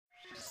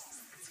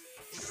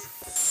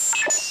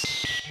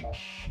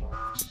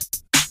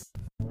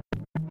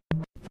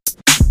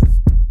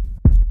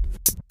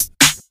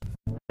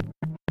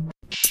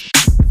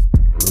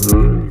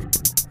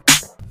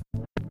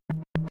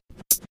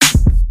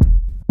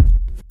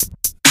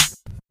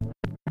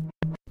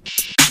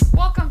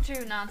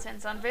to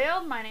Nonsense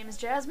Unveiled. My name is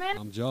Jasmine.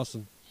 I'm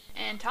Justin.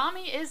 And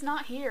Tommy is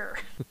not here.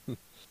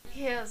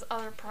 He has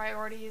other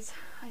priorities,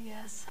 I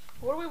guess.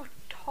 What are we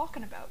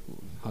talking about?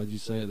 How'd you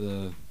say it?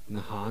 The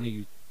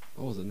Nahanni,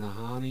 what was it?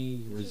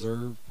 Nahanni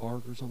Reserve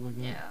Park or something like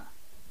that? Yeah.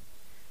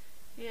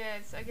 Yeah,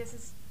 I guess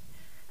it's...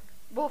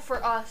 Well,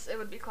 for us, it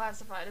would be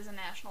classified as a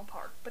national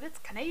park, but it's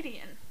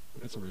Canadian.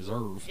 It's a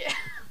reserve. Yeah.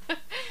 I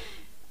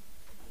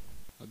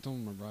don't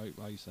remember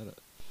how you said it.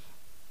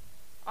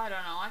 I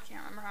don't know. I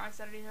can't remember how I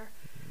said it either.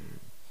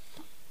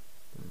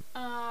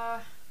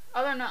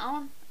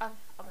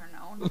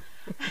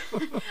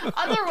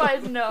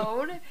 Otherwise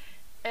known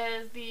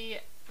as the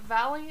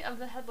Valley of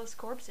the Headless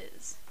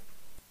Corpses.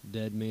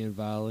 Dead Man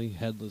Valley,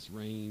 Headless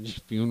Range,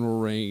 Funeral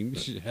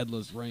Range,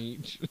 Headless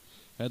Range,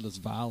 Headless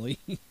Valley.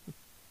 It's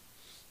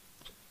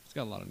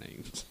got a lot of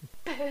names.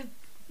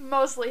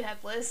 Mostly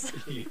headless.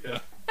 Yeah.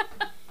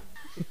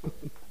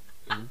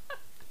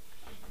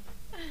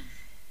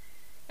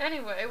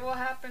 Anyway, what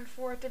happened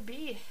for it to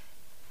be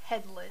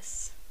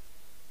headless?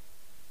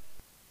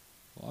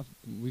 Well,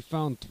 we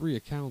found three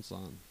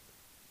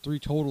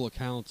total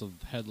accounts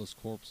of headless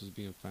corpses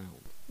being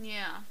found.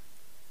 Yeah.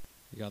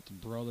 You got the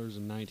brothers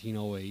in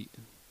 1908.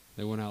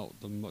 They went out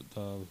they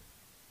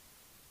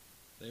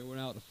went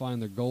out to find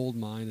their gold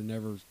mine and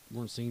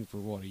weren't seen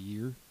for a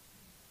year.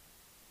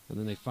 And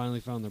then they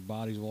finally found their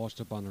bodies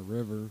washed up on the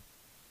river.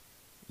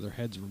 Their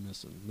heads were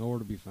missing, nowhere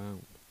to be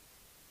found.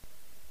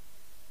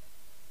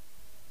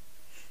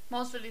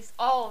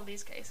 All of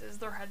these cases,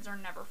 their heads are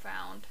never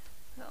found.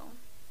 So.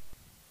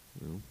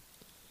 You know.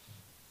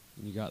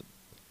 And you got,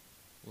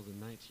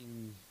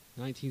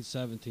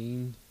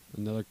 1917,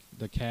 the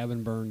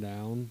cabin burned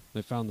down.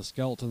 They found the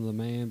skeleton of the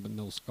man, but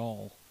no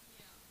skull.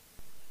 Yeah.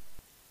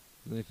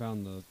 And they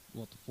found the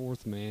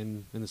fourth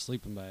man in a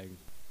sleeping bag.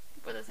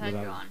 With his head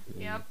gone.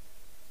 Yeah.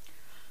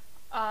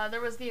 Yep.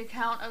 There was the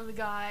account of the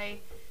guy,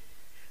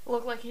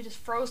 looked like he just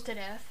froze to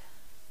death.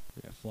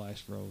 Yeah,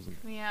 flash frozen.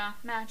 Yeah,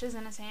 matches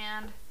in his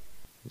hand.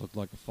 Looked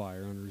like a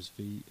fire under his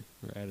feet,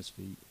 or at his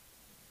feet.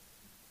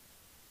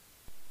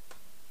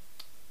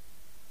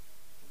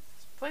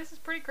 This place is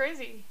pretty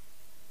crazy.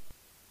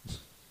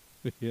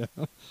 Yeah.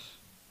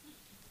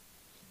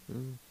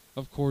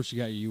 Of course, you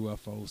got your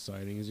UFO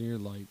sightings and your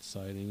light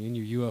sighting and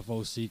your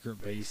UFO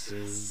secret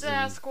bases.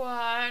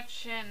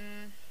 Sasquatch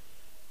and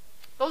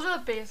those are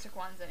the basic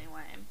ones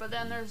anyway. But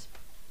then there's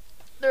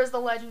the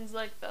legends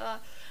like the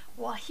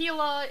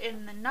Wahila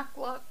and the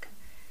Nukluk.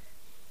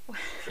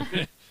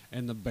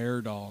 And the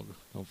bear dog.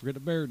 Don't forget the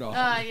bear dog.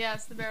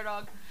 Yes, the bear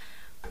dog.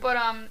 But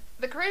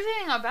the crazy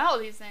thing about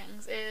these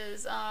things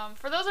is,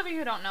 for those of you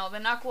who don't know, the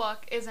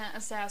Nukluk isn't a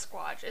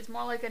Sasquatch. It's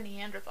more like a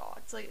Neanderthal.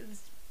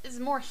 It's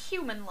more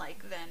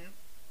human-like than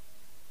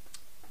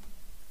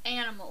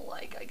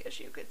animal-like, I guess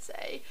you could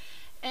say.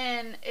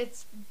 And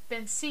it's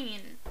been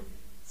seen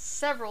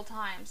several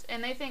times.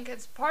 And they think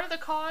it's part of the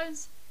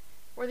cause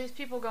where these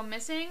people go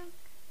missing.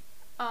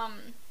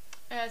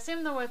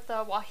 Same though with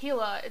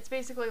Wahila. It's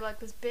basically like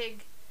this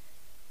big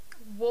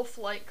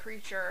wolf-like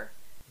creature.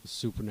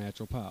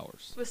 Supernatural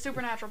powers. With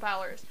supernatural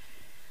powers.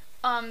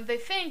 They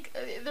think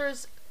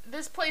this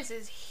place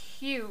is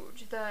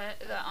huge. The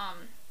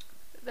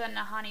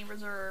Nahanni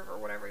Reserve or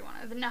whatever you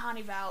want. The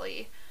Nahanni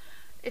Valley.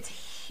 It's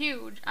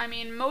huge. I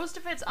mean, most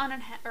of it's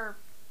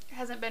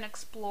hasn't been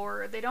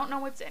explored. They don't know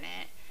what's in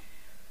it.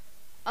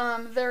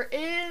 There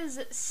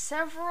is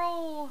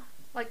several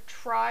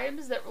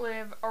tribes that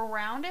live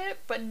around it,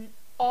 but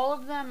all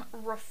of them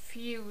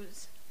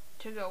refuse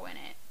to go in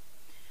it.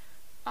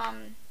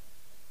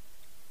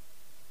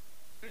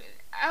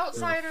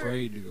 They're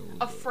afraid to go in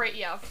it.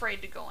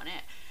 Afraid to go in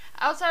it.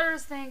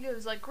 Outsiders think it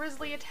was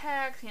grizzly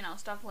attacks,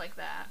 stuff like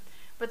that.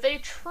 But they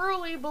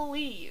truly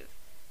believe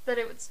that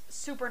it was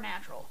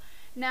supernatural.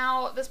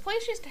 Now, this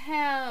place used to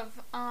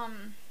have,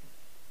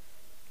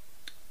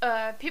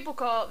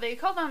 they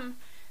call them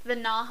the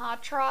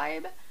Naha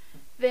tribe.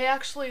 They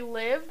actually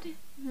lived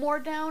more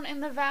down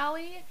in the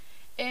valley,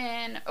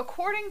 and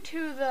according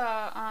to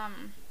the,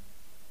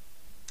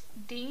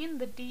 Dene,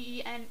 the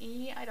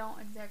D-E-N-E, I don't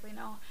exactly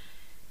know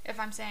if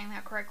I'm saying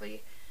that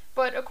correctly,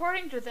 but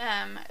according to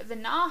them, the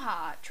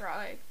Naha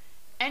tribe,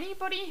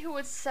 anybody who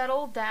would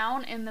settle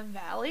down in the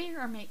valley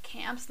or make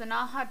camps, the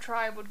Naha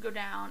tribe would go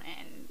down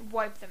and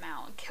wipe them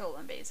out and kill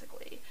them,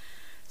 basically.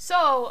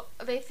 So,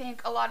 they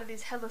think a lot of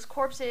these headless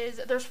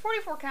corpses, there's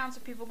 44 counts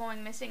of people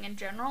going missing in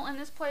general in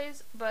this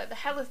place, but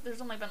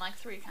there's only been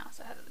 3 counts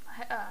of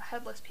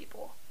headless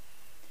people.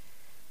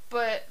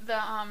 But the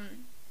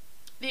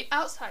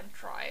outside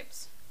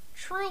tribes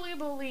truly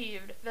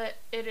believed that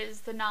it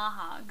is the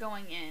Naha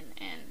going in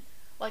and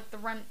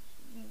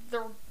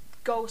the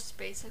ghosts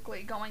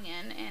basically going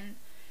in and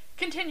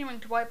continuing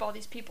to wipe all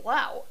these people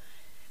out.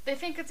 They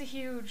think it's a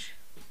huge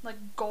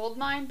gold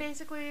mine,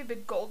 basically, a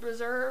big gold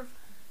reserve,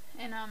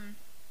 and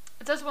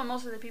that's what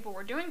most of the people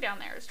were doing down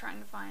there, is trying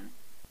to find.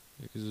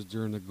 Yeah, because it's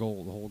during the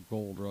whole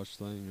gold rush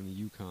thing and the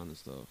Yukon and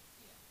stuff.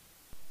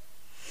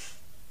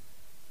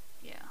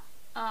 Yeah.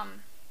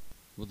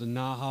 With the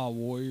Naha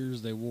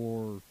warriors, they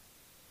wore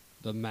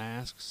the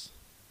masks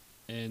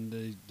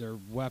and their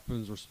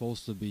weapons were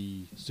supposed to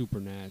be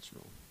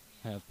supernatural,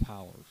 have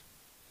powers.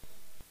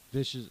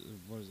 Vicious,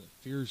 what is it?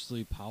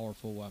 Fiercely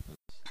powerful weapons.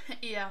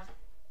 Yeah.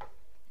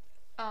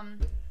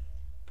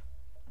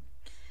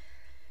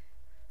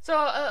 So,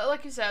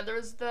 like you said, there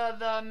was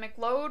the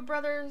McLeod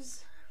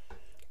brothers.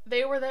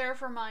 They were there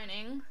for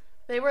mining.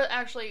 They were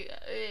actually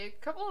a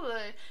couple of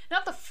the,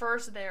 not the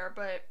first there,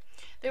 but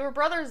they were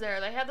brothers there.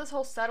 They had this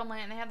whole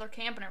settlement, and they had their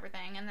camp and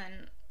everything, and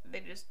then they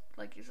just,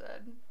 like you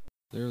said.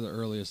 They're the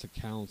earliest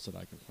accounts that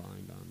I could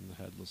find on the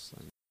Headless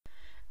thing.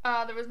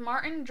 There was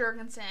Martin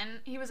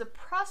Jurgensen. He was a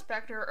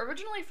prospector,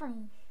 originally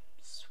from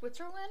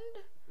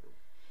Switzerland.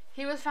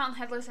 He was found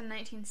headless in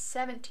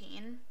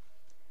 1917.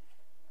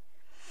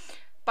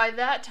 By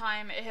that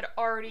time, it had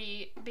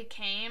already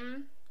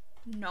became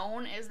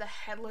known as the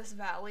Headless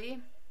Valley.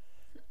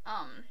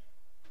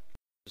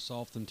 Just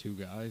often two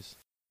guys.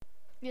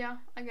 Yeah,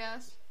 I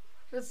guess.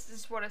 This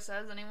is what it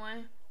says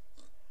anyway.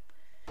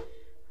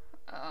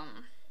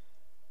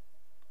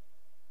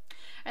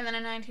 And then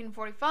in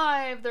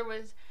 1945, there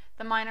was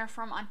the miner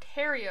from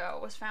Ontario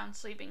was found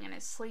sleeping in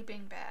his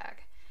sleeping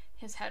bag.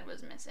 His head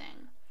was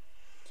missing.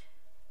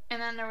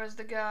 And then there was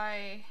the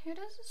guy, it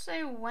doesn't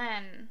say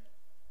when,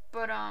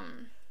 but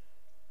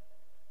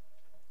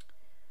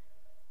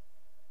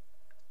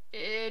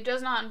it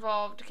does not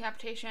involve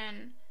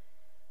decapitation.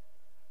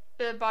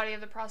 The body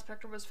of the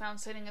prospector was found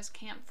sitting as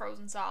camp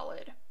frozen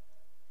solid.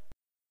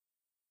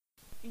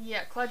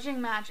 Yeah,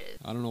 clutching matches.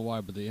 I don't know why,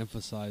 but they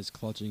emphasized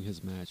clutching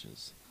his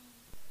matches.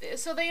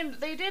 So they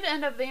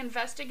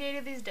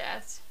investigated these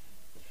deaths,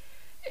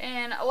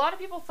 and a lot of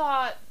people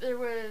thought there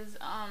was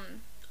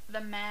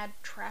the Mad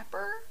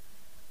Trapper,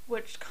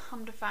 which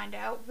come to find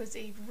out was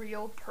a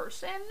real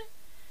person.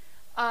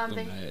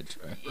 Mad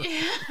Trapper.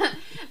 Yeah,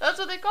 that's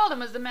what they called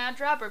him, as the Mad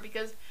Trapper,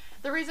 because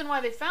the reason why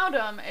they found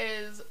him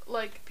is,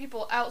 like,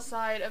 people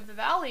outside of the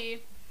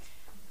valley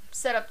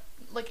set up,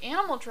 like,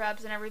 animal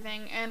traps and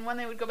everything, and when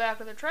they would go back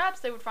to their traps,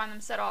 they would find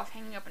them set off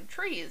hanging up in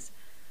trees.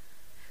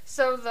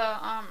 So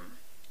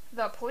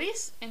the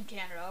police in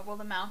Canada, well,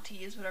 the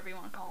Mounties, whatever you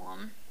want to call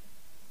them,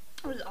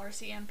 what is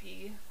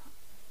RCMP?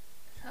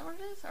 Is that what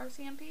it is?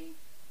 RCMP?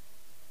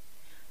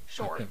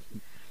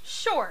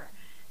 Sure.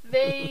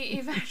 They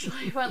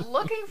eventually went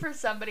looking for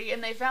somebody,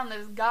 and they found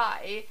this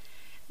guy.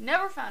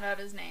 Never found out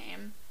his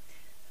name.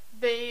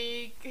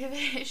 The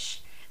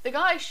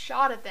guy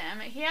shot at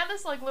them. He had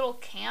this, like, little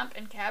camp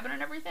and cabin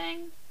and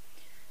everything.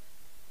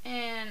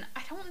 And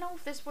I don't know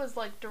if this was,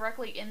 like,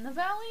 directly in the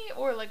valley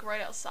or, like,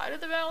 right outside of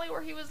the valley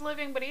where he was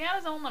living, but he had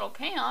his own little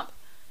camp.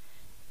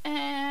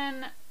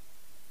 And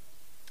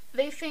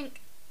they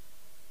think,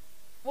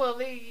 well,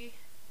 they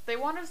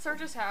wanted to search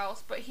his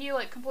house, but he,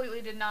 like,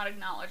 completely did not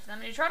acknowledge them.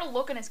 And he tried to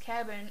look in his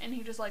cabin, and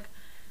he just, like,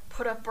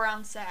 put up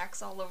brown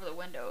sacks all over the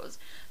windows.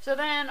 So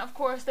then, of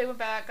course, they went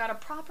back, got a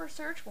proper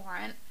search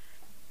warrant,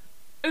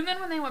 and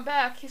then when they went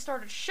back, he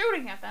started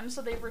shooting at them,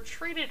 so they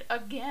retreated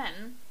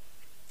again.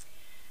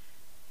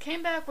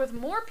 Came back with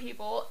more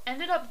people,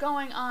 ended up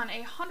going on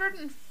a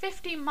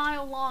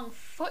 150-mile-long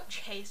foot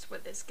chase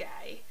with this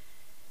guy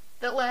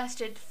that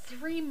lasted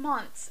 3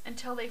 months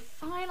until they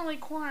finally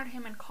cornered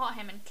him and caught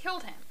him and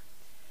killed him.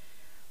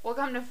 Well,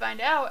 come to find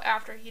out,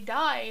 after he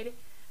died,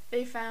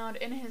 they found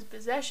in his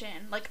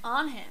possession, like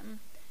on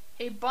him,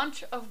 a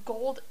bunch of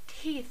gold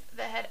teeth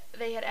that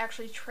they had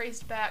actually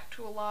traced back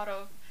to a lot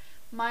of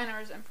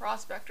miners and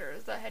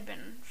prospectors that had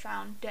been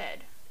found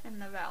dead in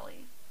the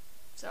valley.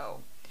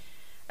 So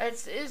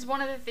is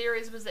one of the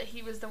theories was that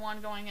he was the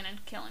one going in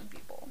and killing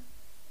people.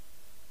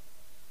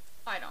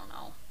 I don't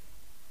know.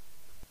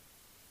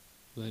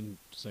 Then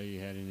say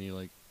you had any,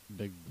 like,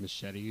 big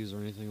machetes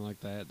or anything like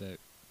that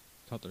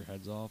cut their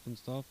heads off and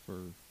stuff,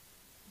 or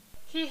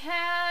he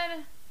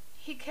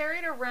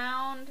carried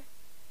around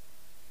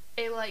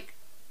a, like,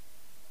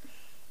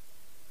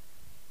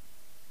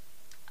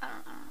 I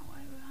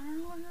don't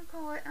know what to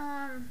call it,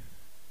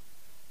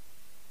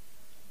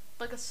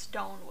 like a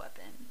stone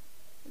weapon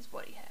is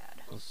what he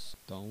had. a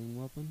stone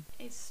weapon?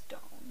 A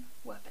stone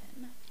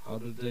weapon. How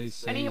did they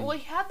say? And he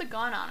had the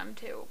gun on him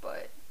too,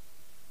 but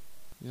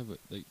Yeah, but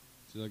the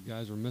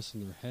guys were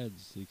missing their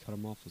heads. He cut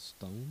them off with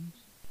stones?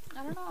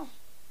 I don't know.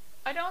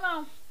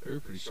 They were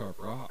pretty sharp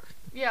rock.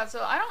 Yeah,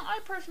 so I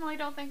personally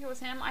don't think it was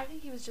him. I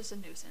think he was just a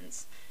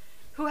nuisance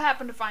who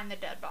happened to find the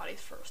dead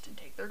bodies first and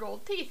take their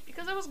gold teeth,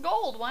 because it was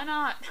gold. Why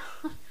not?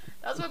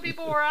 That's what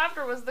people were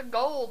after, was the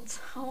gold.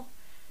 So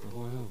Oh,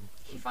 wow.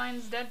 he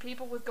finds dead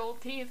people with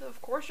gold teeth.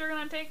 Of course you're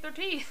gonna take their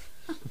teeth.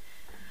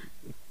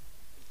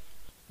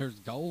 There's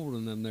gold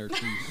in them there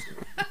teeth.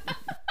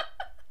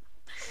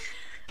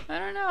 I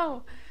don't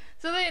know.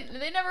 So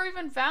they never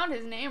even found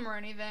his name or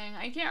anything.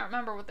 I can't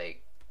remember what they...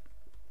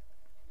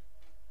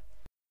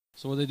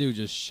 So what they do?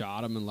 Just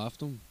shot him and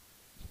left him?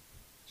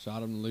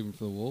 Shot him and leave him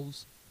for the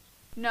wolves?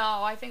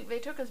 No, I think they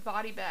took his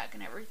body back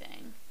and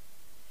everything.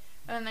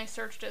 And then they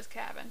searched his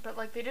cabin. But,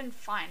 like, they didn't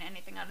find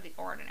anything out of the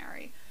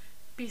ordinary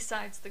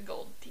besides the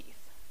gold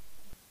teeth.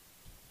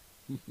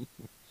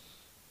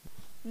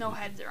 No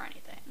heads or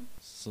anything.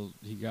 So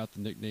he got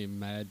the nickname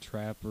Mad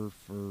Trapper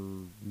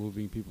for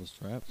moving people's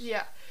traps?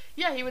 Yeah.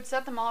 Yeah, he would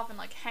set them off and,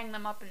 like, hang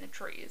them up in the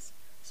trees.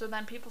 So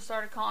then people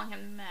started calling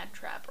him Mad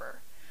Trapper.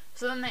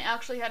 So then they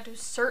actually had to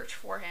search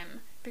for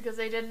him because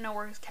they didn't know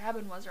where his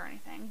cabin was or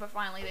anything, but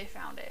finally they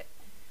found it.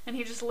 And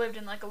he just lived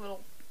in, like, a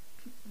little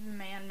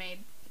man-made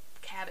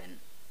cabin.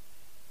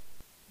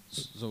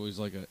 So he's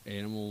like an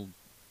animal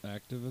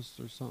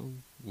activist or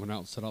something? Went out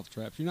and set off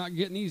traps. You're not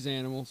getting these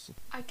animals.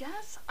 I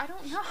guess? I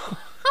don't know. I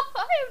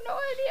have no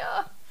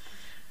idea.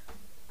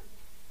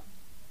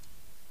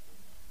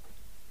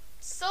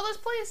 So this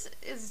place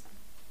is...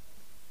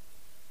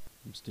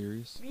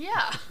 Mysterious?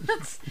 Yeah.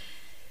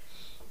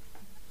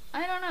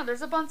 I don't know.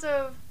 There's a bunch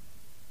of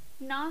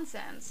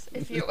nonsense,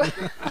 if you will.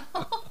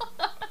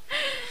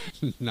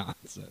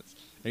 Nonsense.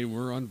 Hey,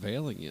 we're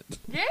unveiling it.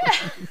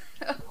 Yeah.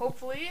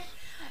 Hopefully.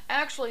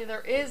 Actually,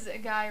 there is a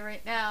guy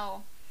right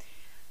now.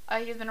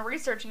 He's been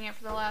researching it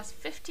for the last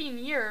 15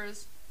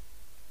 years.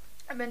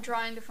 I've been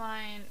trying to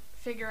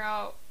figure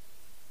out,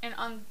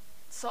 and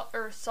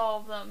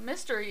solve the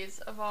mysteries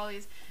of all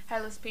these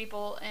headless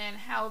people and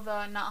how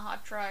the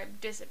Naha tribe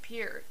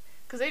disappeared.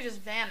 Because they just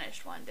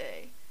vanished one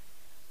day.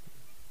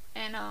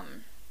 And,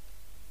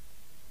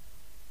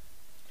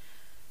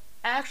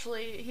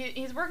 actually,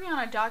 he's working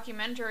on a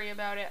documentary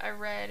about it, I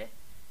read.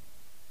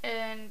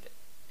 And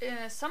in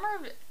the summer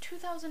of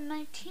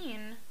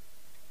 2019,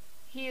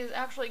 he is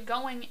actually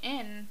going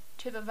in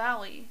to the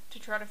valley to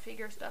try to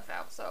figure stuff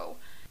out, so...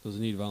 Does it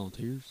need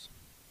volunteers?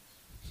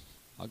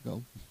 I'll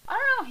go. I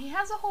don't know, he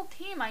has a whole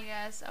team, I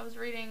guess, I was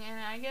reading, and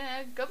I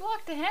get good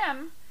luck to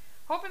him.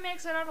 Hope he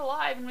makes it out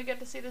alive and we get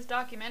to see this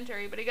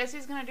documentary, but I guess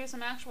he's gonna do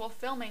some actual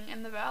filming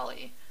in the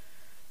valley.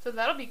 So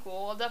that'll be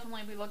cool, I'll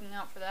definitely be looking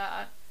out for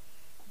that.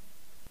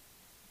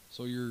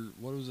 So you're,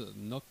 what was it,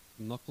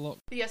 Nukluk?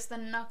 Yes, the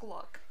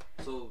Nukluk.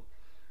 So,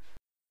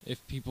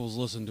 if people's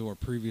listened to our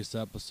previous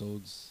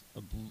episodes,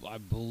 I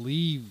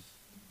believe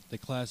they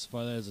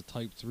classify that as a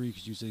type 3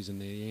 because you say he's a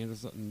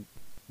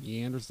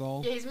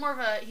Neanderthal? Yeah, he's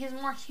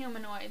more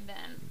humanoid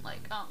than,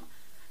 like,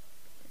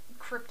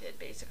 cryptid,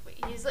 basically.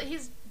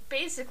 He's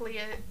basically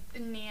a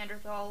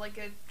Neanderthal, like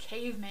a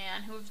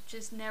caveman who's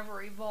just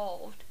never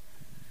evolved.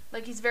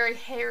 Like, he's very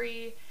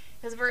hairy,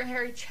 he has a very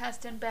hairy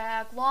chest and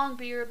back, long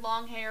beard,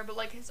 long hair, but,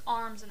 like, his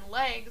arms and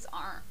legs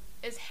aren't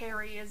as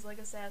hairy as, like,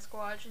 a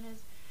Sasquatch, and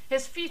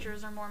his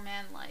features are more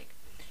man-like.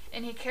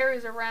 And he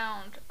carries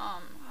around,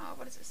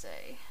 what does it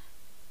say?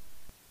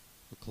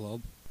 A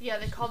club? Yeah,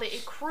 they called it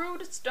a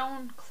crude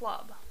stone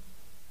club.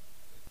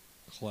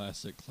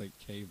 Classic, like,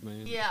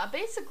 caveman? Yeah,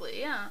 basically,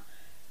 yeah.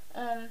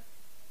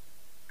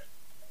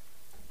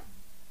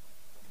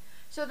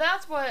 So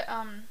that's what,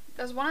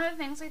 that's one of the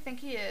things I think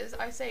he is.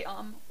 I say,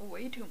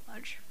 way too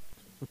much.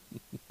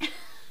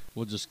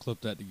 We'll just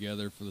clip that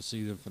together for the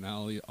season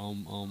finale.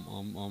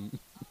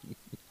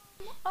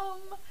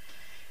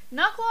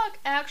 Nukluk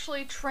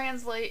actually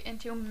translate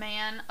into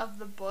man of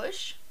the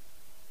bush.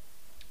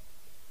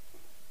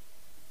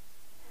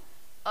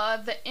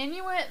 The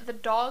Inuit, the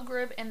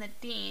Dogrib, and the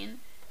Dene,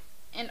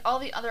 and all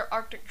the other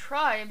Arctic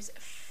tribes,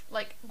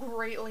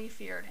 greatly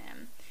feared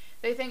him.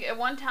 They think at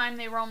one time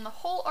they roamed the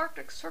whole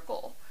Arctic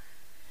Circle.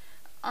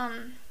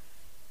 But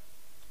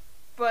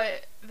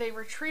they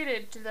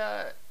retreated to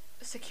the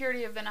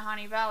security of the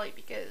Nahanni Valley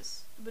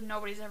because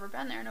nobody's ever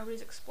been there,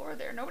 nobody's explored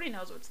there, nobody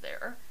knows what's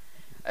there.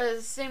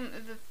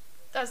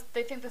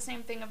 They think the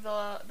same thing of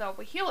the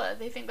Wahila.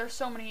 They think there's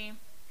so many...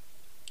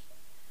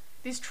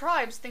 These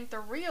tribes think they're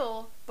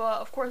real,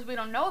 but of course we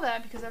don't know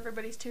that because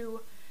everybody's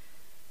too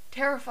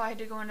terrified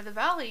to go into the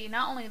valley.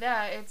 Not only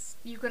that,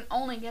 you can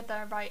only get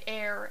there by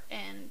air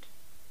and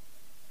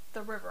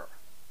the river.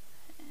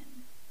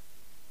 And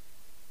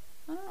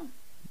I don't know.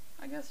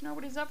 I guess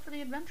nobody's up for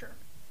the adventure.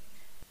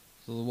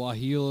 So the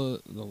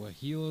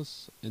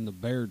Wahilas and the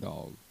bear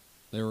dog,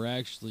 they were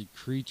actually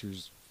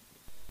creatures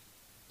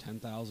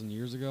 10,000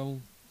 years ago.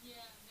 Yeah,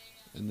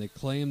 and they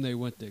claim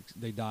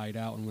they died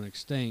out and went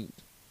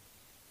extinct.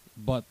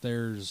 But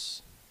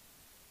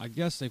I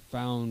guess they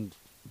found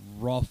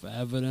rough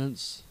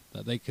evidence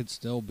that they could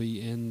still be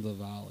in the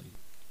valley.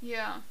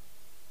 Yeah.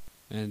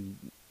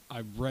 And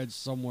I read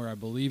somewhere, I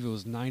believe it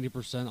was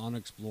 90%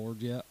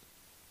 unexplored yet.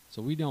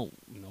 So we don't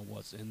know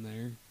what's in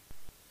there.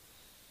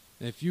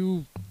 If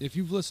you've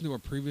listened to our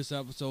previous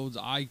episodes,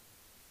 I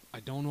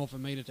don't know if it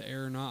made it to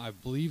air or not. I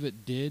believe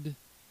it did.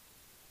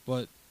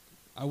 But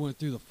I went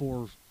through the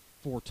four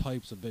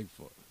types of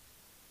Bigfoot.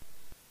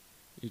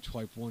 Each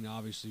type 1,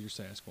 obviously, your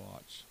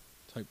Sasquatch.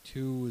 Type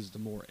 2 is the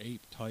more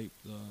ape type.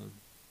 The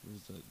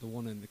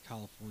one in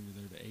California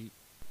there, the ape.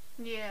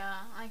 Yeah,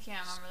 I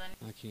can't remember that.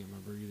 I can't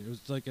remember either. It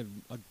was like a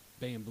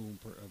baboon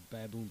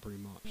pretty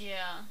much.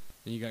 Yeah.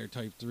 Then you got your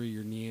type 3,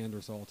 your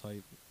Neanderthal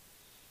type.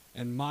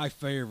 And my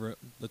favorite,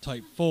 the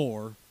type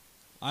 4,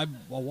 I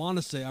want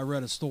to say I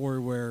read a story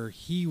where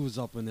he was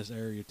up in this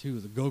area too,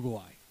 the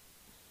Gugwai.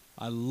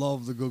 I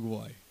love the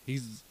Gugwai.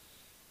 He's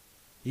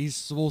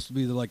supposed to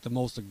be the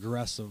most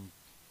aggressive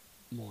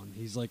one.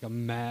 He's like a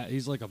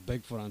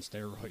Bigfoot on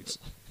steroids.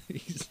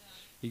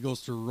 he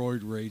goes through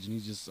roid rage and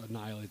he just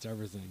annihilates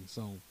everything.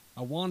 So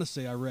I want to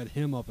say I read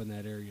him up in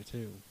that area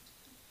too.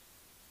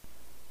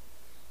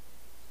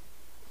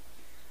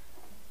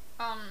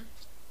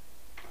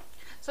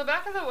 So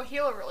back to the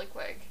Wahila really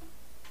quick.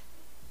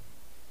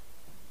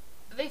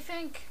 They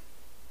think,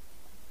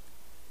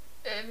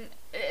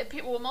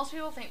 most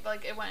people think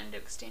like it went into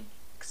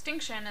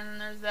extinction, and then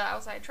there's the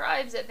outside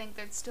tribes that think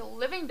they're still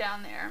living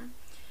down there.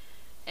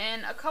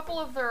 And a couple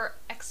of their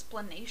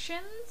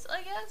explanations,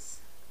 I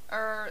guess,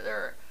 or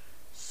their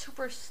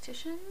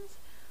superstitions,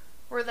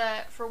 were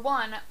that, for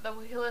one, the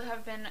Wahila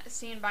have been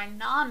seen by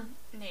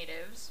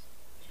non-natives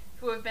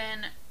who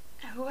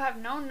have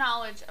no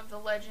knowledge of the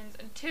legends,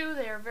 and two,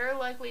 they are very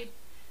likely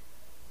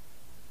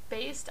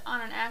based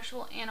on an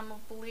actual animal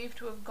believed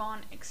to have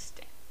gone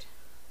extinct.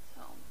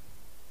 So,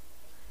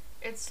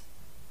 it's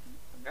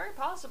very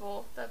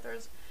possible that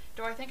there's...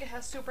 Do I think it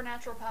has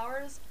supernatural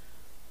powers?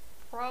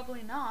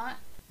 Probably not.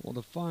 Well,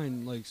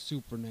 define, like,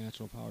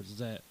 supernatural powers. Is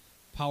that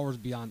powers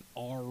beyond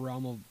our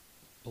realm of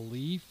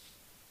belief?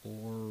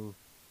 Or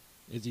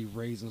is he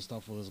raising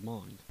stuff with his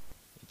mind?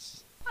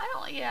 I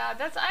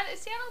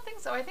don't think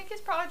so. I think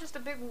he's probably just a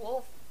big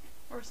wolf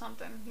or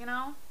something, you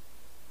know?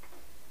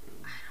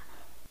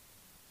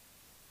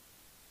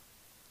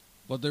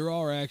 But there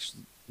are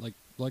actually,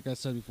 like I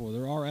said before,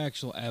 there are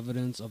actual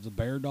evidence of the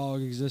bear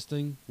dog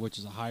existing, which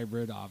is a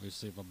hybrid,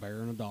 obviously, of a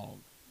bear and a dog.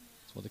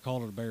 That's what they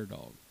call it, a bear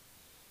dog.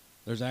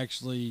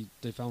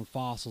 They found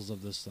fossils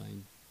of this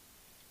thing.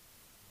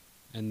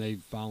 And they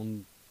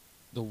found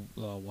the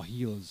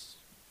Wahilas.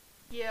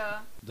 Yeah.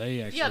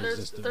 They actually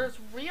existed. There's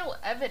real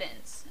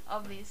evidence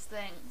of these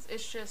things.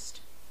 It's just,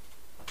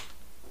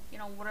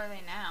 what are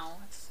they now?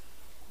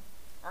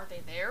 Are they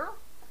there?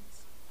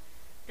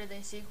 Did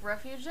they seek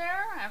refuge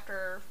there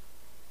after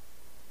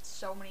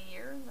so many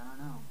years? I don't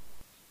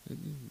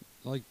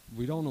know.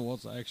 We don't know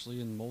what's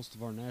actually in most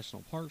of our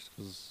national parks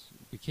because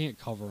we can't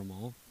cover them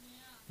all.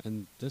 Yeah.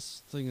 And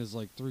this thing is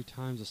like 3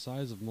 times the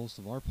size of most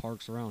of our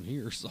parks around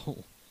here,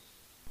 so...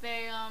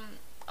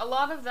 A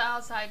lot of the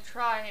outside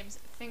tribes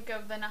think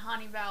of the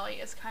Nahanni Valley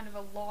as kind of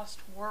a lost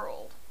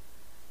world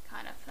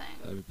kind of thing.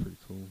 That'd be pretty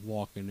cool.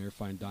 Walk in there,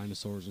 find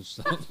dinosaurs and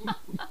stuff.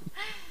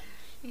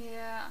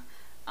 Yeah.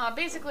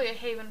 Basically a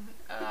haven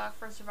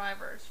for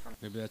survivors.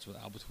 Maybe that's what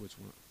Albatwitch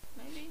went.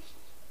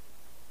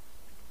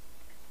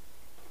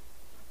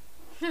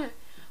 Maybe.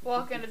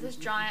 Walk into this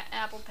giant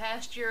apple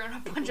pasture and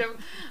a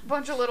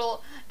bunch of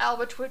little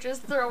Albatwitches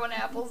throwing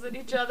apples at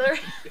each other.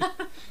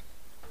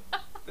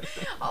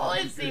 All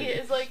I see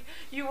is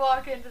you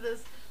walk into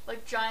this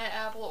giant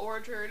apple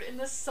orchard and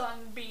the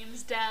sun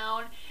beams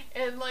down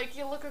and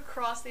you look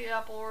across the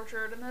apple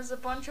orchard and there's a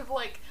bunch of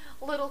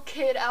little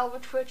kid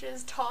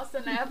Albatwitches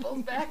tossing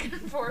apples back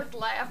and forth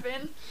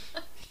laughing.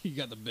 You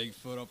got the big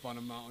foot up on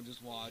a mountain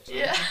just watching.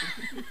 Yeah.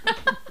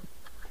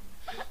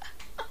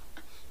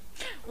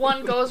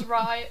 One goes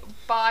by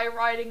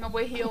riding a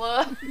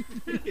Wahila.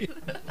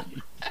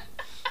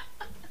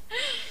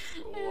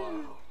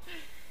 Wow.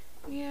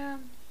 Yeah.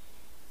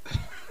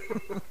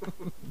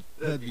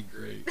 That'd be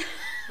great.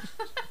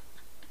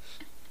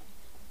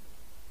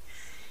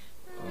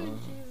 Oh,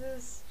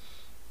 Jesus.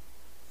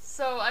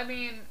 So, I don't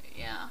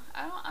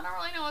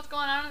really know what's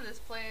going on in this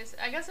place.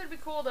 I guess it'd be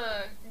cool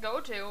to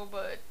go to,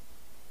 but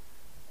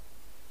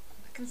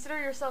consider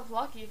yourself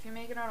lucky if you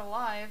make it out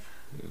alive.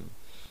 Yeah.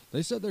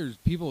 They said there's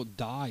people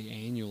die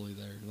annually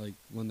there.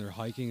 When they're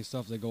hiking and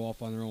stuff, they go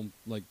off on their own,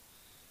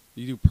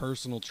 you do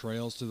personal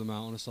trails to the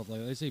mountain and stuff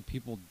like that. They say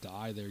people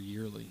die there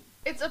yearly.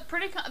 It's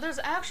there's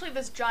actually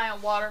this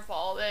giant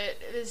waterfall that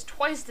is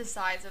twice the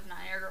size of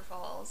Niagara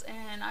Falls,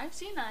 and I've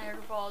seen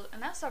Niagara Falls,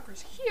 and that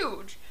sucker's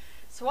huge.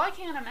 So I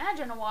can't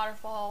imagine a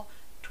waterfall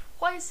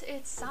twice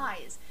its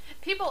size.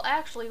 People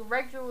actually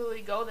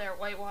regularly go there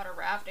whitewater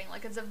rafting.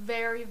 It's a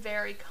very,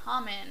 very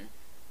common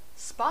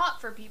spot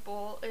for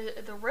people,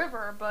 the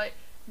river, but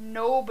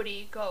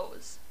nobody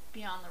goes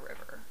beyond the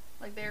river.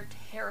 They're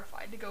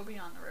terrified to go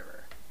beyond the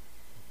river.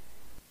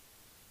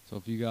 So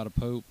if you got a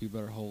Pope, you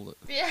better hold it.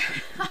 Yeah.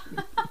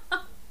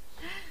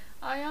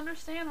 I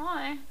understand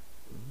why.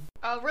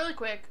 Really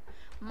quick,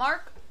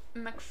 Mark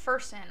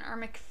McPherson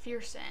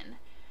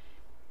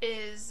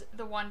is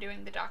the one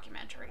doing the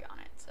documentary on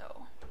it.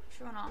 So if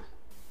you wanna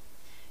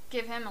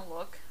give him a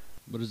look.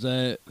 But is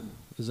that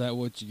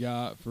what you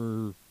got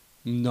for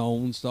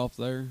known stuff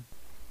there?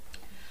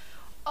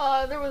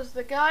 There was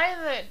the guy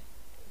that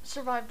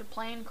survived a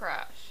plane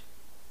crash.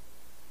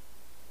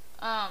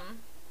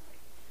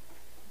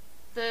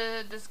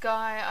 This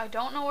guy, I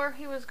don't know where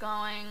he was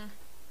going,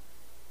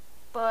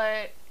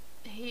 but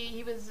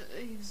he was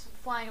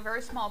flying a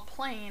very small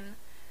plane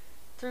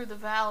through the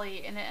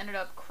valley and it ended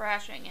up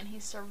crashing and he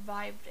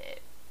survived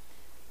it.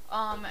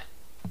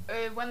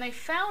 When they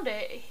found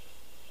it,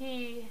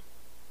 they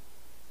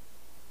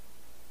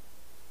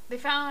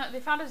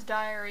found his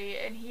diary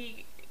and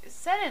he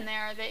said in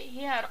there that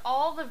he had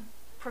all the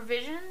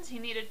provisions he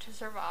needed to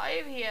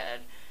survive. He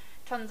had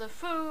tons of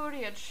food,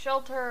 he had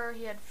shelter,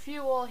 he had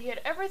fuel, he had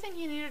everything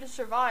he needed to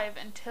survive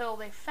until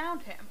they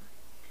found him.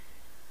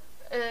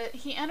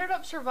 He ended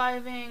up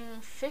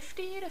surviving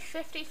 50 to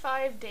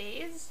 55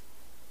 days,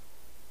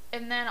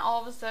 and then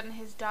all of a sudden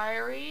his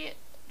diary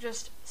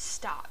just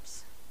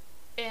stops,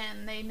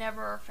 and they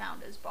never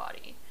found his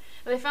body.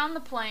 They found the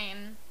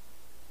plane,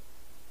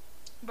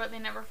 but they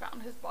never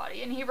found his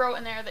body. And he wrote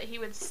in there that he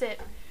would sit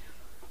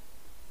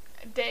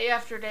day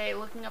after day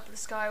looking up at the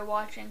sky,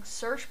 watching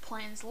search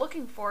planes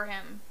looking for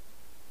him,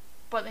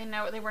 but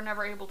they were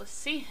never able to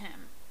see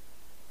him.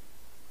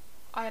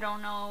 I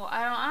don't know.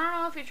 I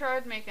don't know if he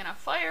tried making a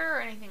fire or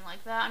anything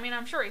like that. I mean,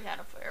 I'm sure he had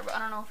a fire, but I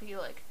don't know if he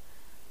like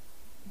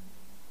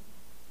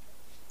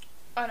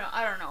I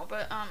don't know,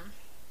 but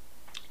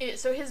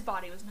so his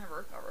body was never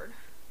recovered.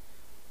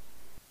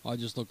 I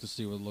just looked to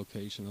see what the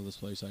location of this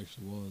place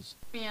actually was.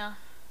 Yeah.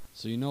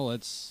 So you know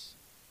it's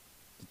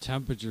the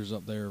temperatures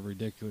up there are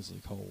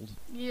ridiculously cold.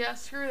 Yeah,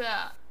 screw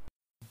that.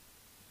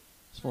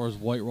 As far as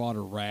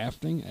whitewater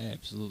rafting,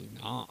 absolutely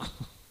not.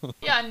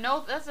 Yeah,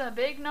 no, that's a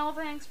big no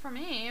thanks for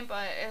me,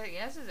 but I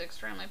guess it's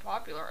extremely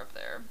popular up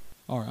there.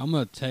 Alright, I'm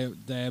going to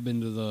dab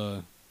into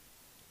the,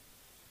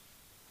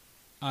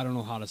 I don't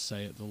know how to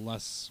say it, the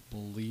less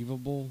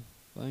believable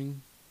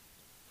thing.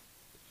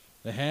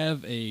 They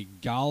have a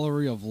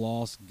gallery of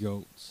lost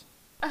goats.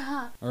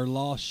 Or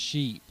lost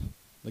sheep.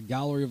 The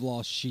gallery of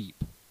lost sheep.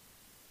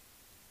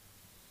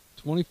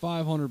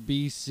 2500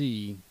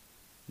 BC,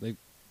 they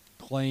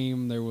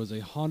claim there was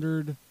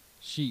 100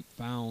 sheep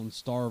found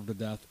starved to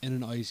death in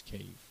an ice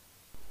cave.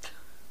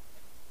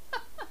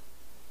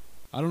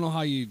 I don't know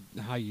how you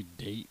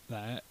date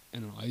that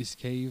in an ice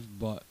cave,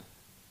 but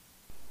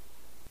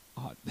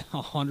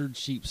 100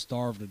 sheep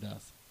starved to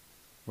death.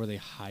 Were they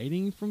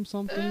hiding from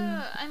something?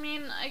 I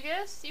mean, I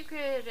guess you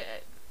could.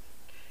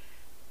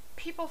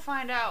 People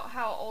find out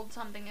how old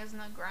something is in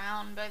the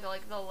ground by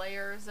like the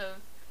layers of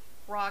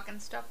rock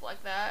and stuff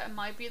like that. It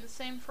might be the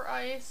same for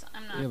ice.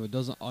 I'm not. Yeah, but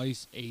doesn't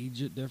ice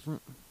age it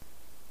different?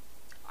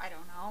 I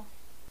don't know.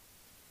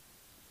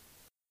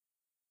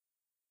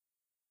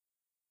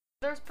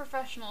 There's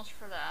professionals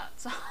for that,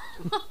 so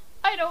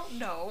I don't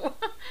know.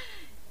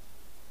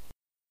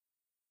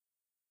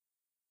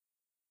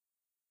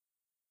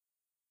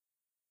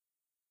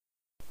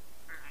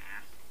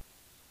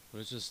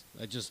 But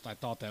I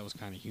thought that was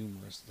kind of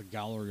humorous. The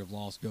gallery of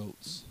lost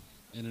goats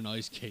in an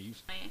ice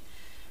cave.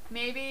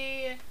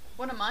 Maybe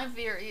one of my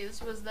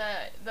theories was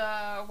that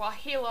the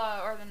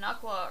Wahila or the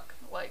Nukluk,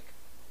 like,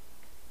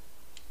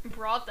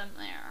 brought them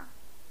there.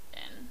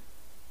 And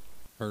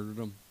Herded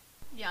them.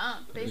 yeah,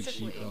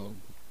 basically.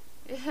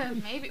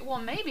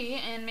 Maybe,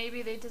 and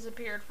maybe they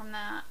disappeared from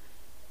that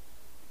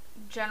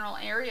general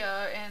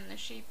area and the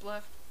sheep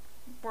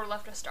were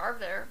left to starve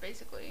there,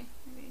 basically.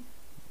 Maybe.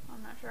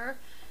 I'm not sure.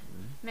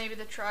 Maybe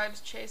the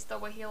tribes chased the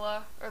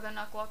Wahila or the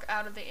Nukluk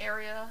out of the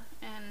area,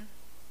 and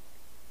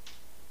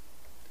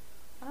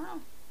I don't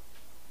know.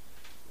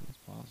 It's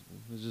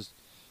possible.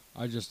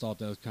 I just thought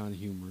that was kind of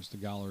humorous. The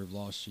gallery of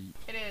lost sheep.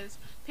 It is.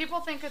 People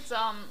think it's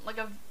like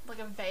a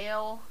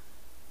veil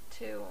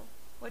to,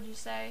 what'd you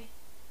say?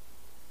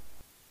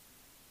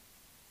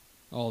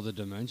 Oh, the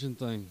dimension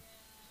thing.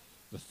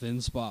 The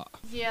thin spot.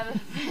 Yeah, the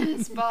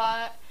thin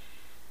spot.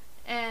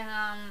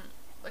 And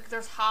like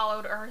there's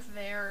hollowed earth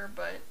there,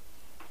 but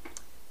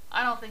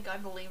I don't think I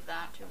believe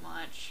that too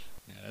much.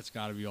 Yeah, that's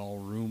got to be all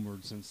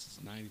rumored since it's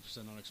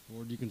 90%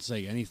 unexplored. You can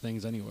say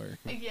anything's anywhere.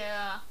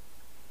 Yeah.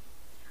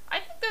 I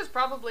think there's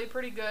probably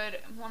pretty good,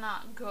 well,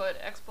 not good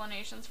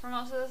explanations for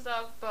most of this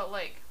stuff, but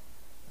like,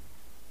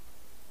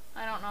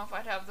 I don't know if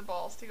I'd have the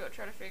balls to go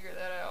try to figure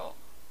that out.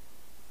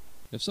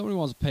 If somebody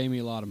wants to pay me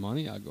a lot of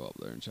money, I'll go up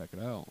there and check it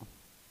out.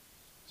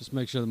 Just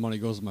make sure the money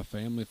goes to my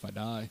family if I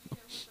die.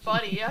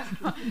 Buddy, yeah.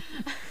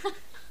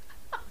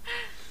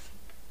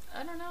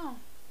 I don't know.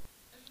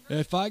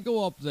 If I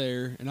go up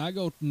there and I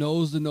go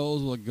nose to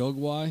nose with a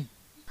Gugwai,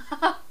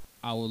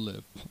 I will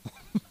live.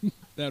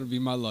 That would be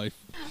my life.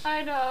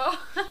 I know.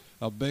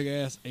 A big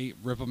ass ape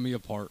ripping me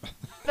apart.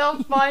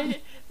 They'll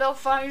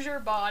find your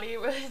body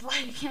with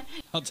like.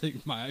 I'll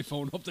take my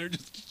iPhone up there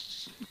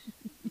just.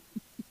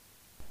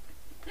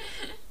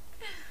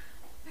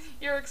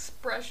 Your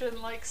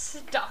expression like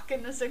stuck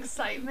in this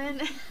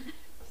excitement.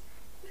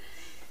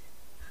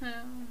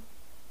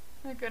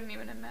 I couldn't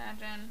even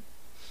imagine.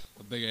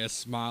 A big ass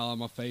smile on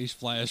my face,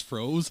 flash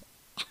froze.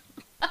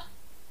 I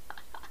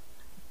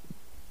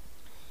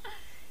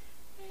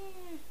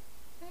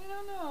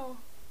don't know.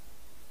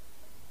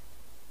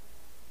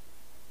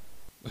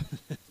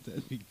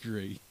 That'd be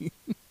great. I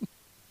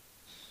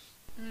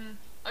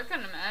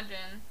couldn't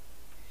imagine.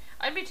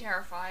 I'd be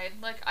terrified.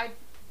 Like,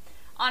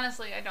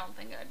 honestly, I don't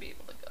think I'd be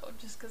able to go,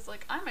 just because,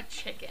 like, I'm a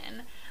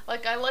chicken.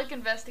 Like, I like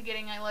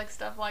investigating, I like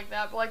stuff like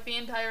that, but, like, the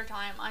entire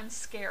time, I'm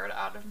scared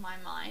out of my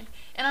mind.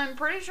 And I'm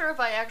pretty sure if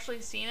I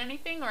actually seen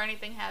anything or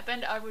anything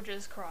happened, I would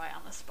just cry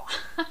on the spot.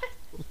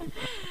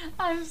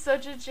 I'm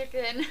such a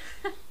chicken.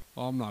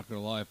 Well, I'm not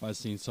gonna lie, if I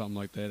seen something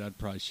like that, I'd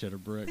probably shit a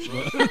brick.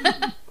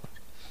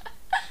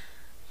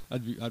 But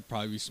I'd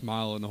probably be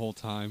smiling the whole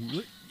time.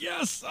 Like,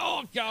 yes!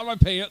 Oh god, my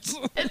pants!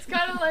 It's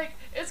kind of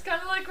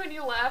like when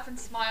you laugh and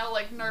smile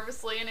like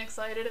nervously and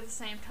excited at the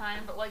same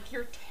time, but like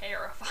you're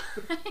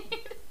terrified.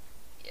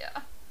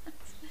 Yeah.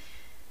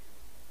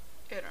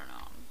 I don't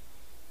know.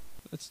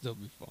 That'd still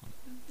be fun.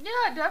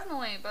 Yeah,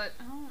 definitely, but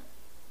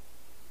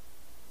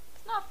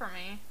it's not for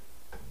me.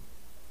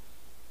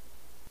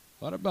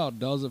 What about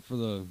does it for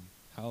the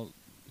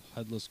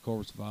Headless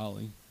Corpse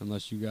Valley?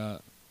 Unless you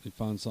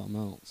found something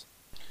else.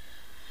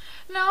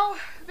 No,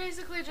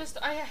 basically just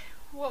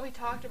what we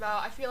talked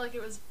about. I feel like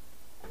it was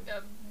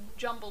a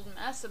jumbled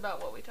mess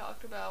about what we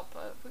talked about,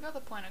 but we got the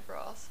point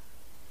across.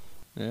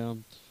 Yeah,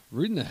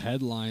 reading the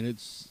headline,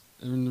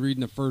 and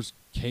reading the first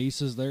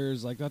cases there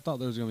is like I thought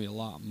there was gonna be a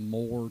lot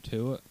more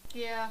to it.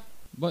 Yeah.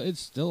 But it's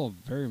still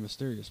a very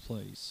mysterious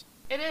place.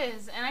 It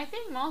is, and I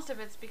think most of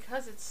it's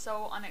because it's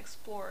so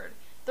unexplored.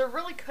 There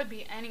really could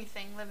be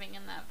anything living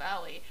in that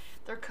valley.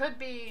 There could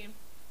be,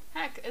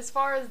 heck, as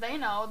far as they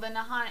know, the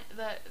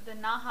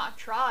Naha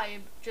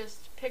tribe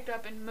just picked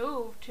up and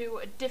moved to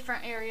a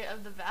different area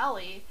of the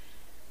valley.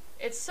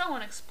 It's so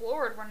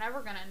unexplored, we're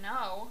never gonna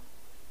know.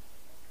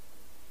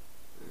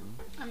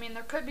 I mean,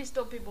 there could be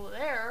still people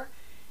there,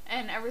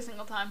 and every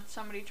single time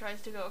somebody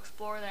tries to go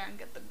explore there and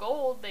get the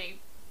gold, they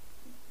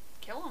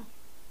kill them.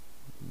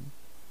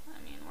 I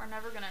mean, we're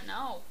never gonna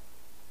know.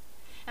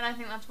 And I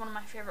think that's one of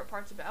my favorite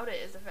parts about it,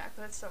 is the fact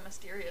that it's so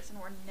mysterious and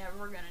we're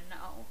never gonna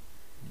know.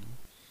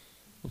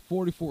 With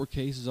 44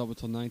 cases up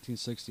until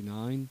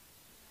 1969,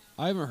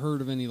 I haven't heard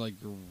of any like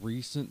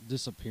recent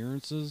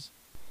disappearances,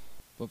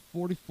 but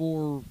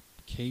 44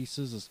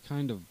 cases is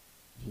kind of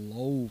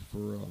low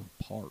for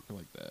a park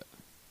like that.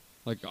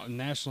 Like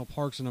national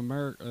parks in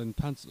America, in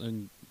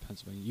Pennsylvania,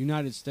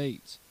 United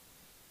States.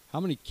 How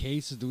many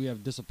cases do we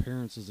have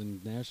disappearances in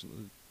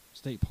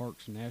state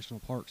parks, national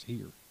parks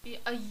here?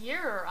 A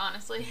year,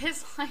 honestly,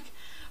 is like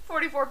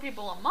 44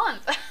 people a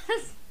month.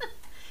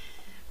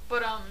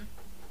 But I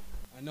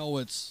know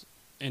it's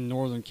in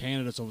northern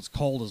Canada, so it's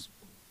cold as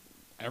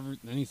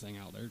anything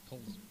out there.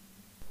 Cold as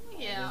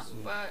yeah,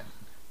 but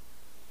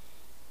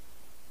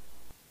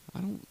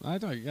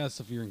I guess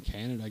if you're in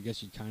Canada, I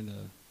guess you'd kind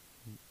of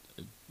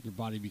your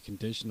body be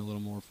conditioned a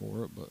little more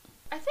for it, but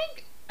I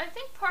think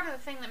part of the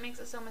thing that makes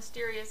it so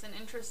mysterious and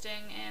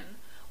interesting and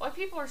why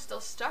people are still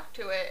stuck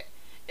to it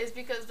is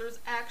because there's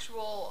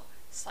actual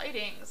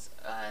sightings.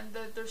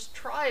 There's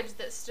tribes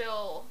that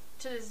still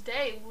to this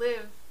day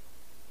live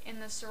in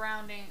the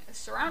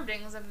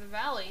surroundings of the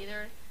valley.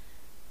 They're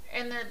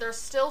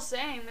still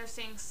saying they're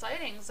seeing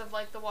sightings of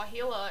like the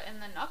Wahila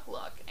and the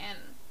Nukluk,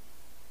 and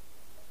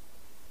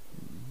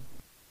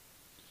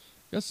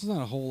I guess it's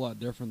not a whole lot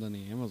different than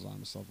the Amazon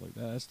and stuff like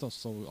that. It's still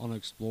so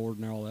unexplored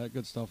and all that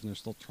good stuff, and there's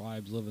still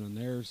tribes living in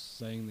there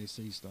saying they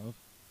see stuff.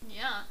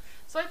 yeah.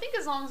 So I think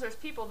as long as there's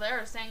people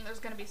there saying there's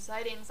going to be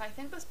sightings, I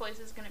think this place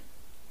is going to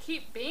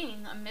keep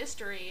being a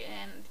mystery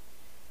and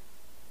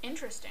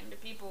interesting to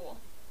people.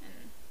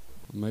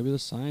 And maybe the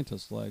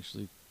scientists will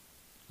actually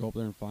go up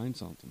there and find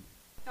something.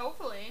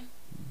 hopefully,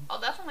 I'll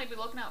definitely be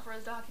looking out for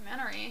his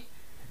documentary.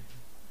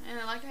 And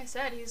like I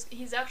said,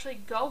 he's actually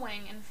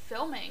going and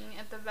filming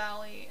at the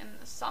valley in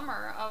the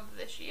summer of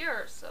this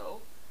year,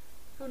 so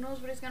who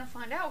knows what he's going to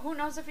find out. Who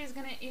knows if he's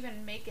going to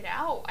even make it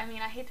out. I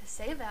mean, I hate to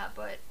say that,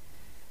 but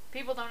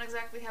people don't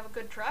exactly have a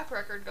good track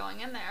record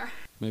going in there.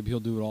 Maybe he'll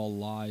do it all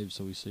live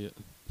so we see it.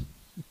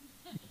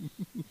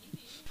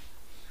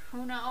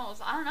 Who knows?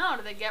 I don't know.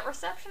 Do they get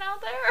reception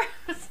out there?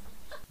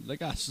 They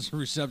got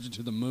reception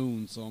to the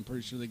moon, so I'm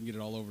pretty sure they can get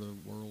it all over the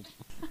world.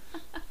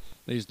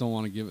 They just don't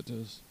want to give it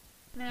to us.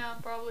 Yeah,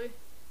 probably.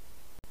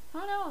 Who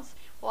knows?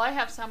 Well, I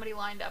have somebody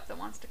lined up that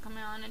wants to come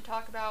on and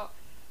talk about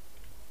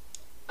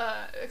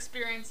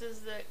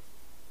experiences that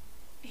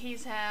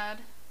he's had.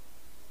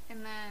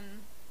 And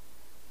then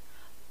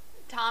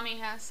Tommy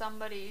has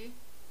somebody.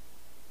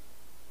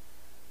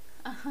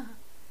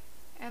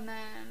 And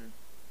then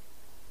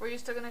were you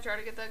still going to try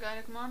to get that guy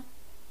to come on?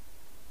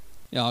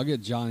 Yeah, I'll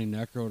get Johnny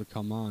Necro to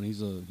come on.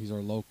 He's our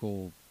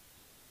local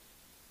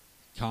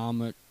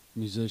comic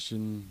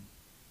musician.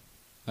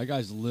 That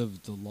guy's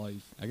lived the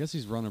life. I guess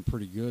he's running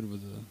pretty good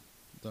with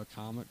the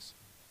comics.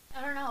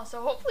 I don't know.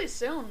 So hopefully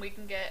soon we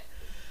can get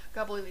a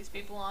couple of these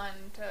people on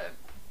to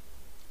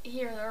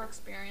hear their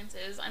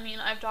experiences. I mean,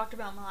 I've talked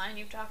about mine.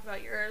 You've talked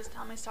about yours.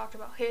 Tommy's talked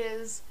about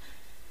his.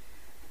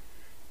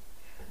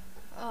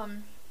 I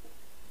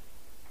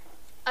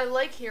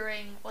like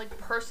hearing like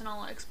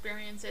personal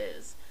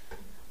experiences.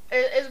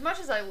 As much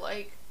as I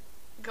like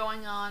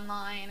going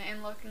online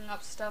and looking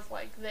up stuff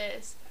like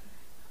this,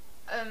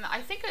 I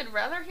think I'd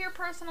rather hear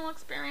personal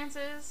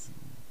experiences.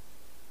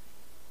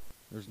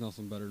 There's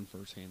nothing better than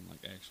first-hand, like,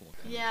 actual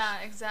accounts.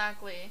 Yeah,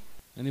 exactly.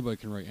 Anybody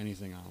can write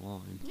anything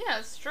online. Yeah,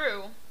 it's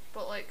true.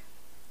 But, like,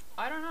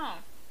 I don't know.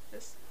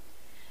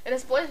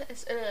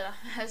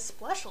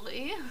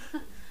 Especially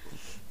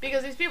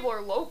because these people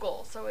are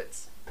local, so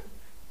it's,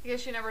 I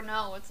guess you never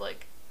know. It's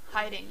like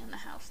hiding in the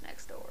house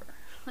next door.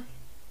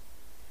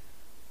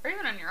 Or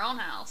even in your own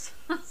house.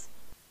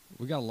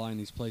 We gotta line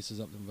these places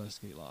up to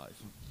investigate live.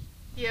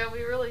 Yeah,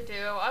 we really do.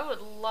 I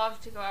would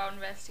love to go out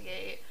and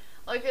investigate.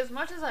 Like, as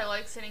much as I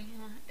like sitting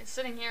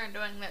here and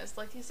doing this,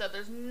 like you said,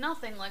 there's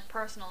nothing like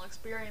personal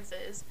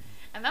experiences,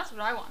 and that's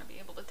what I want to be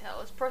able to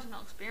tell is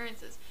personal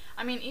experiences.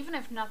 I mean, even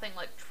if nothing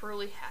like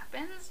truly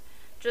happens,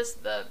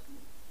 just the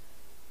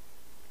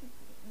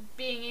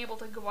being able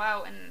to go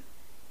out and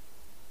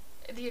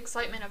the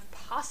excitement of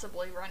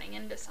possibly running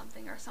into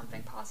something or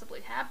something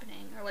possibly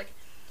happening, or like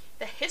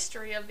the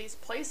history of these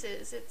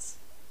places, it's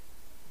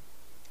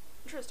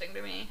interesting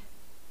to me.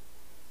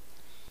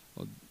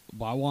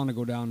 But I want to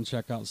go down and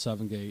check out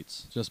Seven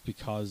Gates just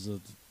because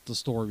of the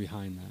story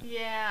behind that.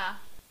 Yeah.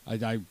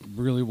 I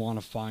really want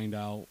to find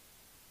out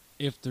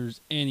if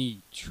there's any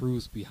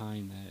truth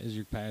behind that as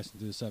you're passing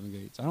through the Seven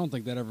Gates. I don't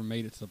think that ever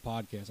made it to the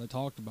podcast. I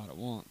talked about it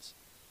once.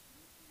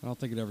 I don't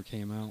think it ever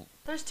came out.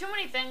 There's too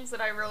many things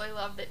that I really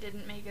love that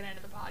didn't make it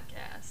into the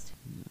podcast.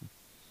 Yeah.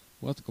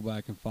 We'll have to go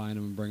back and find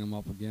them and bring them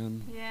up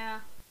again. Yeah.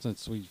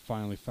 Since we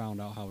finally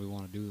found out how we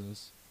want to do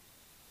this.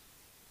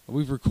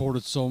 We've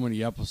recorded so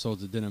many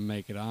episodes that didn't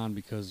make it on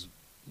because...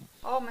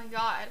 Oh my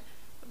god.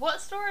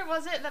 What story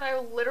was it that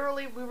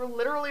we were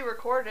literally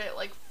recorded it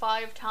like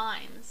 5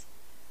 times?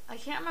 I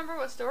can't remember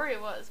what story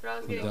it was, but I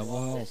was The getting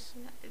Devil House.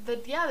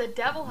 The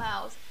Devil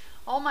House.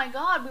 Oh my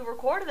god, we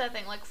recorded that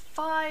thing like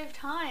 5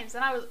 times,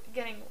 and I was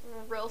getting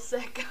real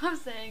sick of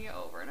saying it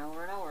over and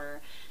over and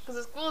over. Because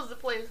as cool as the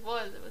place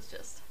was, it was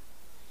just...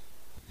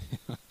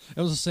 It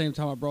was the same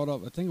time I brought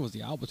up, I think it was the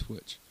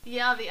Albatwitch.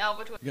 Yeah, the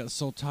Albatwitch. I got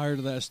so tired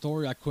of that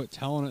story, I quit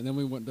telling it, and then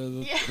we went to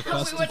the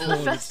festival. We went to the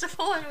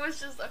festival, and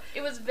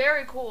it was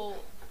very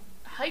cool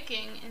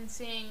hiking and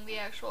seeing the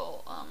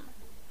actual,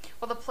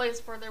 the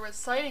place where there was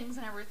sightings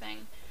and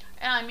everything.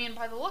 And I mean,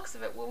 by the looks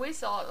of it, what we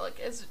saw, like,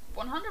 is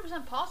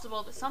 100%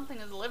 possible that something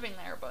is living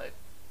there, but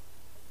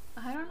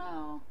I don't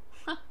know.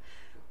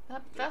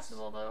 That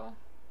festival, though.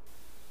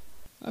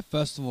 That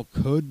festival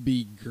could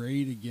be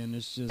great again.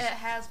 It's just... It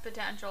has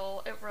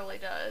potential. It really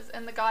does.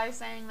 And the guy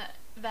saying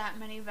that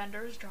many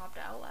vendors dropped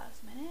out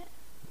last minute?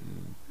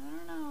 I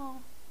don't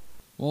know.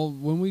 Well,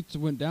 when we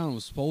went down, it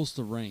was supposed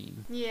to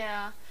rain.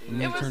 Yeah. And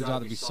then it turns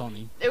out to be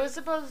sunny. It was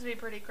supposed to be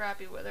pretty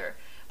crappy weather.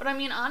 But I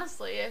mean,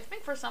 honestly, I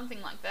think for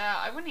something like that,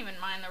 I wouldn't even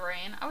mind the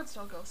rain. I would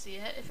still go see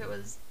it if it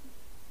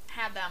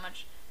had that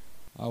much.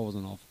 I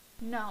wasn't off.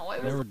 No,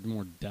 it They was... were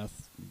more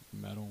death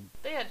metal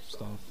They had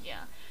stuff.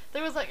 Yeah.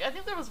 There was I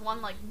think there was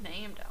one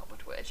named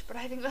Albatwitch, but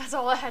I think that's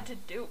all I had to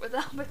do with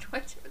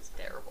Albatwitch. It was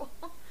terrible.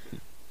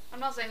 I'm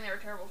not saying they were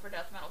terrible for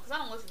death metal, because I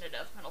don't listen to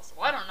death metal, so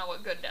I don't know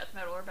what good death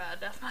metal or bad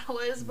death metal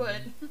is, but...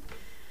 And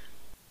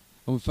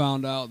we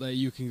found out that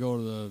you can go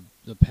to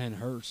the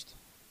Pennhurst.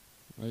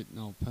 Right?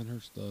 No,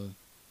 Pennhurst,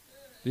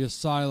 the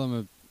Asylum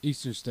of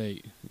Eastern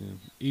State.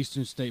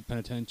 Eastern State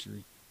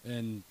Penitentiary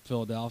in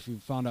Philadelphia. We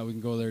found out we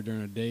can go there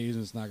during the days,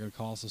 and it's not going to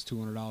cost us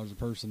 $200 a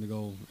person to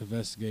go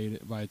investigate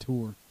it by a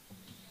tour.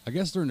 I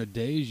guess during the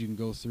days you can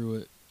go through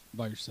it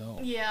by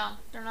yourself. Yeah,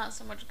 they're not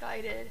so much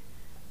guided.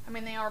 I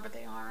mean, they are, but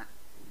they aren't.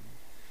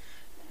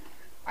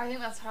 I think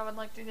that's what I would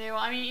like to do.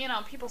 I mean,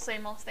 people say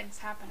most things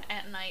happen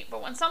at night,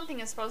 but when something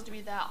is supposed to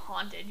be that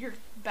haunted, you're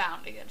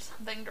bound to get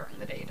something during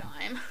the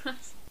daytime.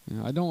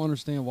 I don't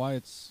understand why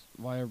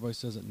everybody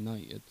says at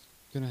night. It's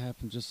gonna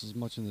happen just as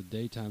much in the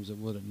daytime as it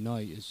would at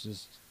night. It's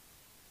just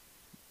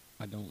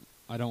I don't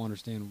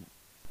understand.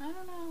 I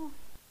don't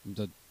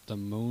know. The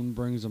moon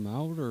brings them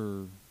out,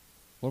 or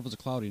what if it's a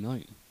cloudy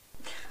night?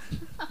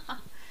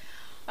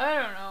 I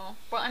don't know.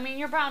 But I mean,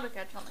 you're bound to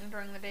catch something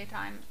during the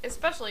daytime,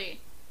 especially...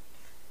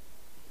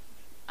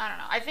 I don't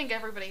know. I think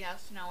everybody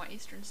has to know what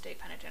Eastern State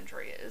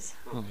Penitentiary is.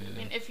 Oh, yeah. I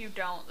mean, if you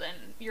don't, then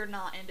you're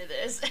not into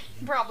this.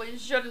 You probably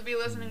shouldn't be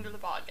listening to the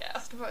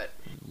podcast, but...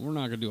 We're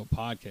not going to do a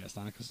podcast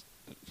on it because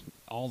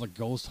all the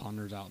ghost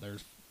hunters out there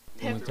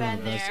have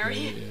been there.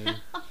 Yeah.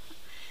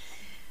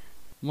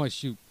 Might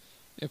shoot...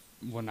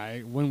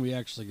 When we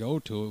actually go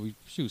to it, we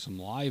shoot some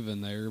live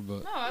in there,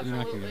 but you're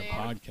not going to get a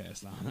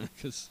podcast on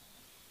it.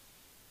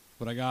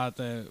 But I got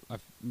that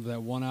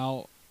one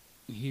out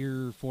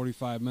here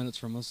 45 minutes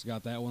from us.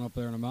 Got that one up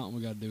there in the mountain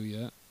we got to do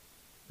yet.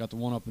 Got the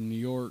one up in New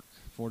York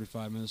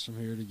 45 minutes from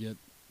here to get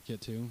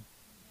to.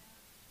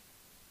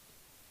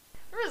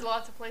 There's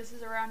lots of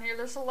places around here.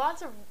 There's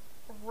lots of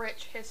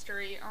rich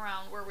history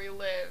around where we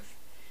live.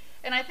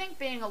 And I think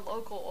being a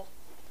local,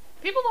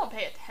 people don't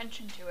pay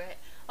attention to it.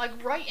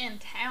 Like right in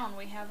town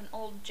we have an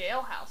old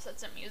jailhouse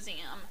that's a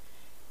museum.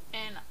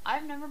 And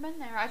I've never been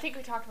there. I think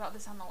we talked about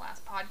this on the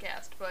last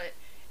podcast, but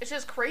it's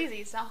just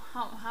crazy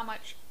how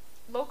much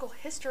local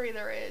history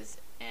there is,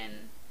 and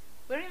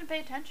we don't even pay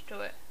attention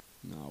to it.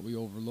 No, we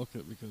overlook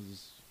it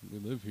because we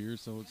live here,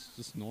 so it's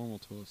just normal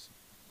to us.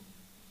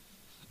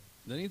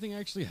 Did anything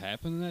actually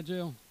happen in that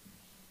jail?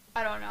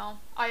 I don't know.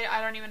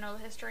 I don't even know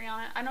the history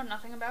on it. I know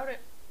nothing about it.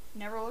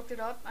 Never looked it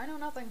up. I know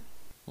nothing.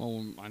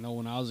 Well, I know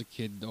when I was a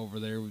kid over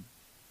there,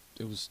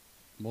 it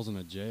wasn't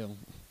a jail.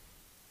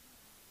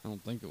 I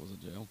don't think it was a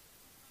jail.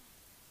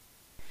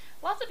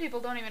 Lots of people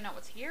don't even know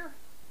what's here.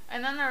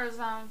 And then there's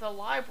the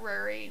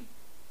library.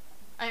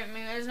 I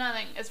mean, there's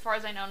nothing, as far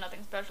as I know,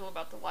 nothing special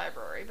about the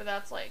library, but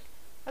that's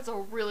a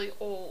really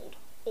old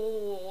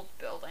old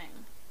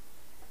building.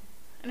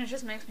 And it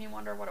just makes me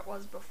wonder what it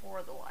was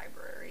before the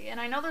library. And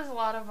I know there's a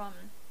lot of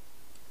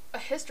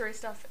history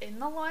stuff in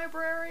the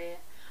library.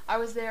 I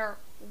was there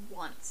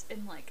once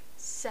in like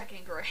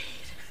 2nd grade.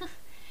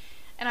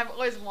 And I've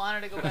always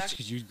wanted to go back. That's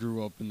because you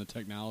grew up in the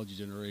technology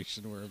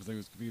generation where everything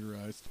was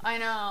computerized. I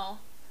know.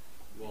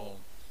 Well,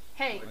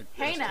 Hey,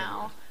 hey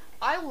now.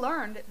 I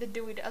learned the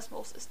Dewey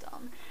Decimal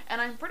System,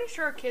 and I'm pretty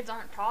sure kids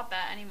aren't taught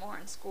that anymore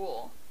in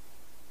school.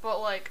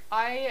 But like,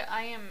 I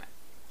am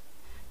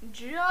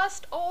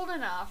just old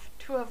enough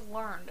to have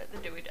learned the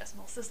Dewey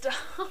Decimal System.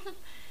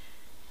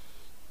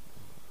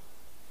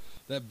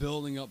 that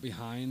building up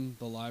behind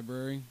the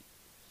library,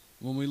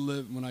 we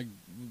lived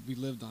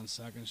on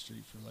 2nd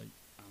Street for like,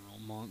 I don't know,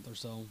 a month or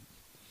so.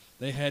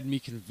 They had me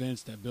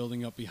convinced that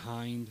building up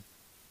behind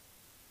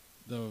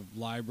the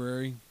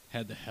library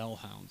had the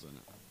hellhounds in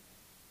it.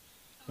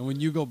 And when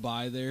you go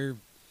by there,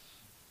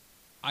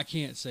 I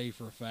can't say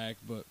for a fact,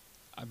 but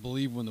I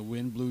believe when the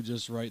wind blew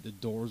just right, the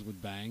doors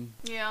would bang.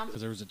 Yeah.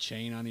 Because there was a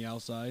chain on the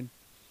outside.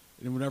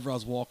 And whenever I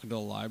was walking to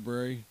the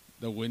library,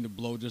 the wind would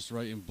blow just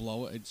right and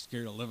blow it. It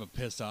scared the living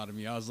piss out of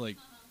me. I was like,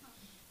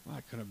 well,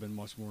 I couldn't have been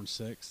much more than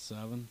 6,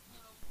 7.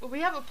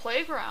 We have a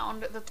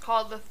playground that's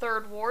called the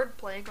 3rd Ward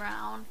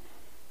Playground.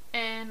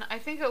 And I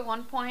think at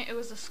one point it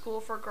was a school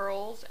for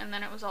girls, and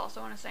then it was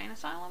also an insane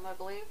asylum, I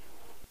believe.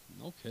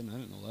 No kidding, I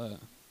didn't know that.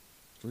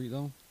 Street,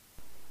 though?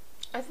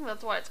 I think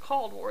that's why it's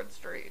called Ward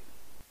Street.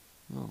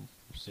 Oh,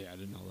 see, I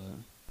didn't know that.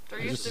 There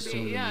I used just to be,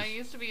 assumed it yeah, was- it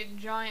used to be a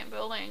giant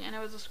building, and it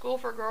was a school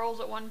for girls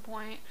at one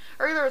point,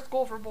 or either a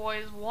school for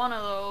boys, one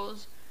of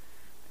those,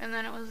 and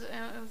then it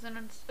was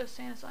an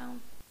insane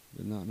asylum.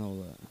 Did not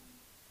know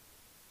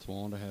that.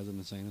 Towanda has an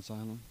insane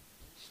asylum?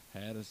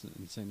 Had an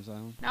insane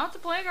asylum? Now it's a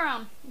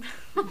playground.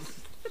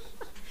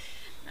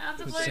 Now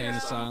it's a Insane playground.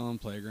 asylum,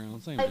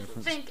 playground, same I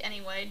difference. think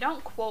anyway.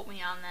 Don't quote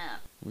me on that.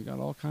 We got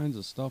all kinds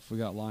of stuff we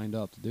got lined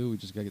up to do. We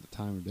just gotta get the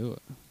time to do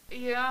it.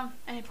 Yeah.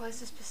 Any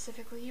places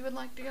specifically you would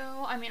like to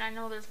go? I mean, I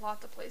know there's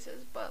lots of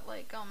places, but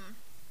like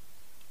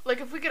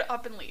if we could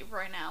up and leave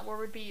right now, where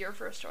would be your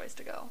first choice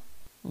to go?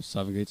 Well,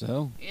 7 Gates of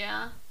Hell.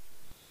 Yeah.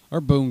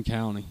 Or Boone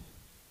County.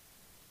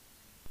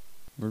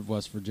 Or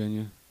West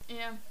Virginia.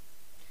 Yeah.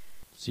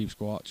 Sheep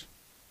Squatch.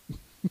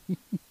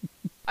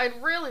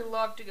 I'd really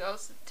love to go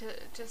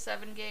to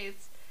 7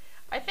 Gates.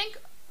 I think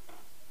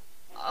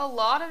a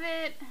lot of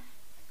it,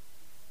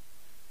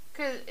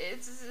 because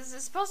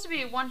it's supposed to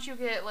be once you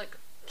get, like,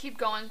 keep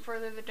going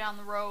further down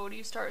the road,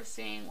 you start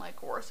seeing,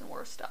 like, worse and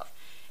worse stuff.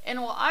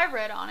 And what I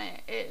read on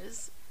it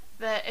is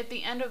that at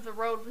the end of the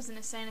road was an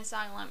insane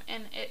asylum,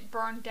 and it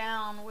burned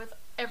down with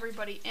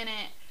everybody in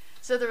it.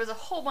 So there was a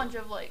whole bunch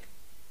of, like,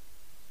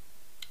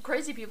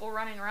 crazy people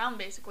running around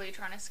basically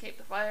trying to escape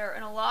the fire,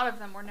 and a lot of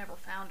them were never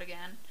found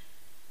again.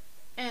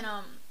 And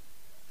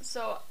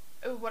so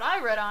what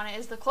I read on it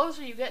is the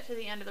closer you get to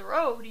the end of the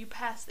road, you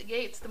pass the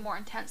gates, the more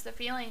intense the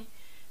feeling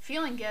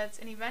gets,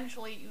 and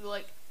eventually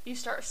you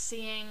start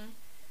seeing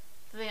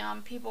the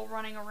people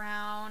running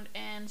around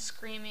and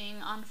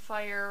screaming on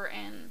fire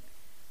and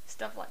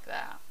stuff like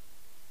that.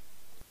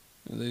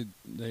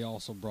 They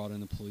also brought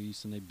in the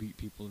police and they beat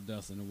people to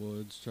death in the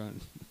woods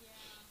trying.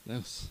 Yeah. That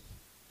was.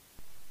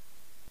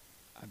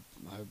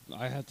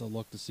 I had to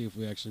look to see if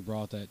we actually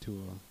brought that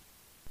to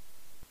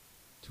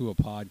a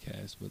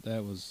podcast, but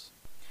that was.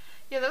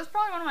 Yeah, that was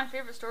probably one of my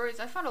favorite stories.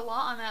 I found a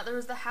lot on that. There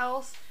was the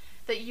house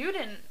that you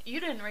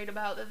didn't read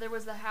about. That there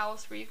was the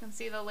house where you can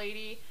see the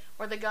lady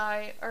or the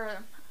guy, or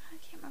I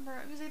can't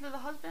remember. It was either the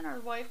husband or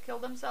the wife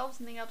killed themselves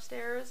in the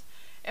upstairs.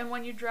 And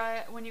when you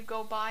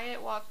go by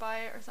it, walk by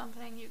it or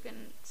something, you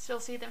can still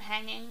see them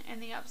hanging in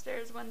the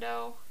upstairs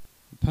window.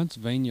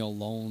 Pennsylvania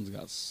alone's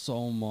got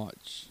so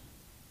much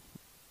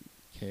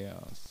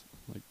chaos,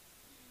 like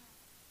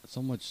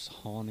so much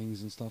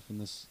hauntings and stuff in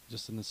this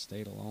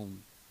state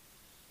alone.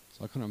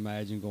 So I couldn't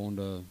imagine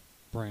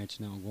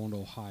branching out, going to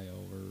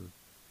Ohio or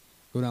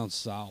go down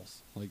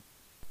south. Like,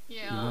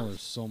 Yeah.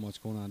 there's so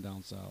much going on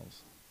down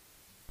south.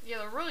 Yeah,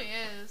 there really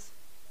is.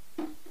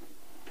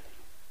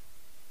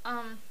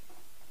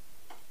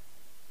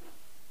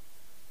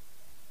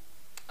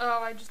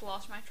 Oh, I just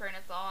lost my train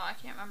of thought. I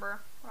can't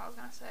remember what I was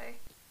gonna say.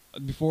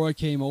 Before I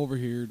came over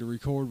here to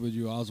record with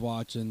you, I was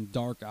watching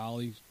Dark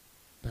Alley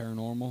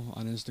Paranormal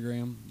on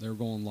Instagram. They were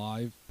going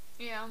live.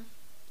 Yeah.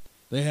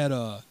 They had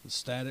one of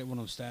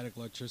them static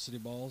electricity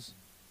balls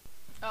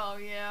Oh,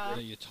 yeah.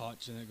 that you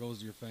touch and it goes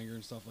to your finger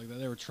and stuff like that.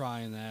 They were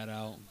trying that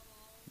out.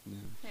 Yeah.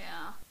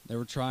 Yeah. They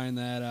were trying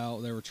that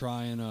out. They were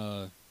trying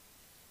the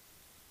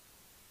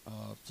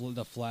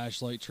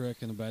flashlight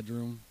trick in the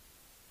bedroom.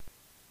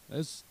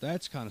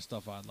 That's kind of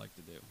stuff I'd like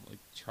to do, like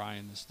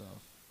trying this stuff.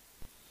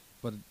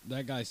 But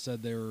that guy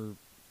said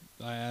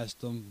I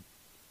asked them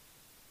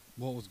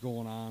what was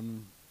going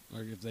on,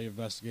 like if they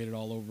investigated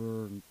all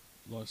over and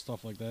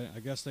stuff like that. I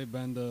guess they've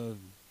been to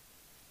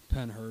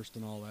Pennhurst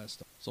and all that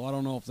stuff. So I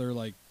don't know if they're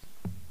like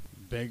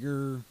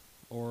bigger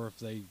or if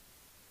they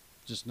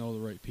just know the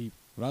right people.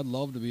 But I'd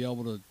love to be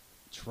able to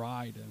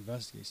try to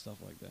investigate stuff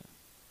like that.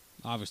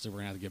 Obviously, we're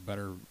going to have to get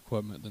better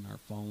equipment than our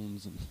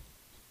phones and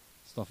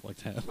stuff like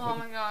that. Oh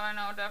my god, I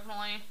know,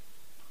 definitely.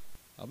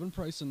 I've been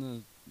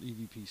pricing the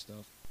EVP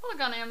stuff. I look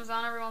on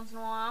Amazon every once in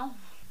a while.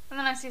 And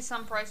then I see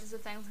some prices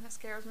of things and it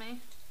scares me.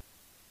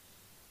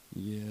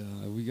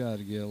 Yeah, we got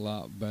to get a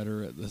lot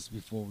better at this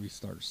before we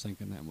start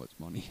sinking that much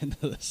money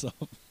into this stuff.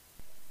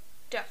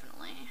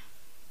 Definitely.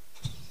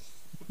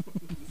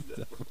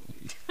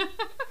 Definitely.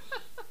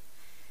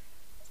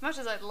 As much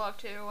as I'd love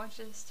to, it's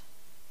just...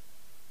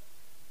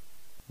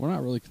 We're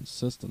not really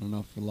consistent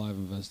enough for live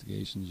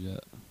investigations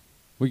yet.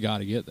 We got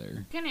to get there.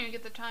 You can't even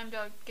get the time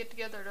to get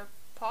together to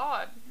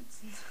pod.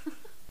 It's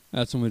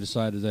That's when we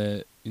decided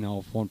that, you know,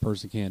 if one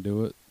person can't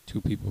do it,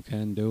 2 people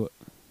can do it.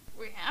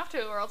 we have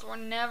to, or else we're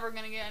never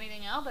going to get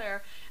anything out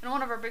there. And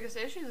one of our biggest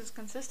issues is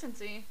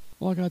consistency.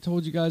 Like I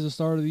told you guys at the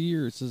start of the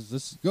year, it says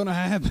this is going to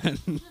happen.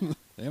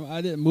 Damn,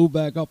 I didn't move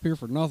back up here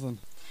for nothing.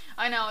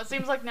 I know, it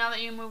seems like now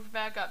that you moved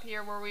back up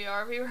here where we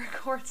are, we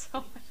record so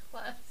much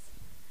less.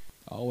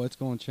 Oh, it's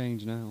going to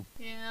change now.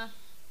 Yeah.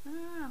 I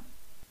don't know.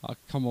 I'll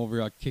come over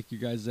here, I'll kick you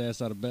guys'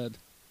 ass out of bed.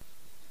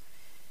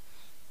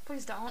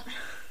 Please don't.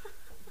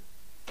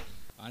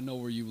 I know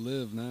where you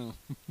live now.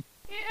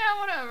 Yeah,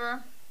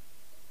 whatever.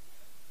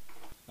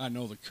 I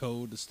know the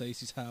code to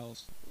Stacy's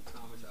house.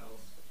 Tommy's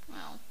house.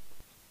 Well,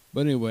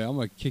 But anyway, I'm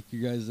going to kick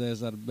you guys'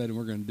 ass out of bed and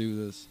we're going to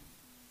do this.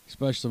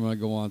 Especially when I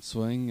go on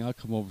swing. I'll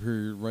come over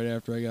here right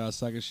after I got a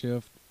second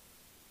shift.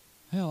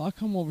 Hell, I'll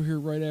come over here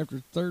right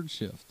after third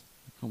shift.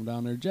 I'll come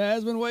down there,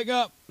 Jasmine, wake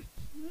up!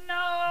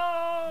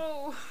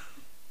 no!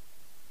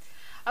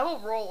 I will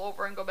roll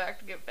over and go back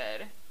to get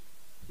bed.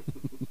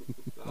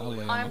 I'll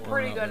lay on I'm the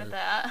pretty floor good out at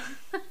there.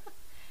 that.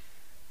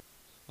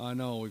 I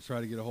know, we've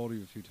tried to get a hold of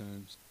you a few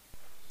times.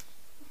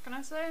 What can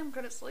I say? I'm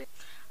good at sleep.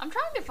 I'm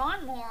trying to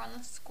find more on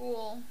the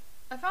school.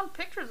 I found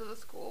pictures of the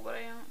school, but I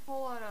haven't a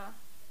whole lot of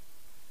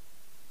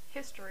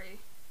history.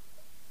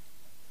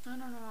 I don't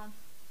know.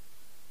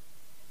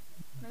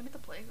 Maybe the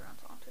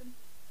playground's haunted.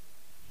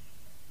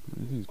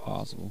 Anything's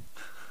possible.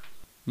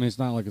 I mean, it's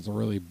not like it's a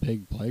really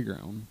big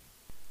playground.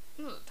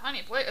 It was a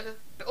tiny the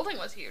building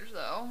was huge,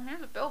 though.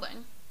 Here's a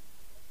building.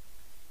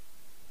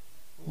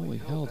 Holy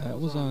hell, that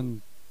was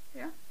on...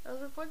 Yeah, that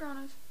was where the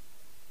playground is.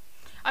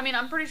 I mean,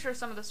 I'm pretty sure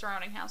some of the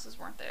surrounding houses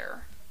weren't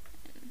there.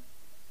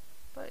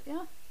 But,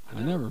 yeah.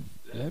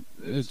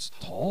 It's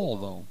tall,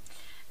 though.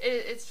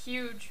 It's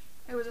huge.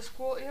 It was a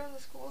school. It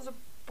was a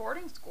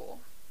boarding school.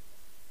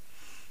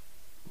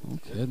 No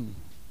kidding.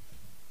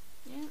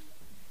 Yeah.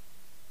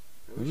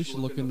 Maybe we should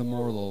look into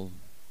more of the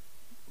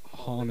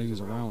hauntings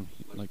around,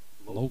 like,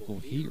 local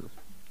here.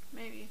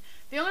 Maybe.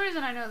 The only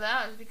reason I know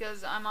that is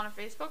because I'm on a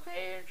Facebook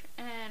page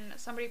and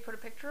somebody put a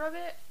picture of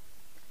it.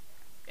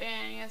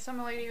 And yeah,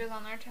 some lady was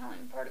on there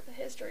telling part of the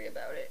history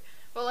about it.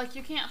 But, like,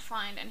 you can't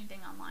find anything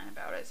online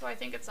about it. So I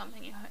think it's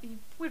something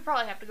we'd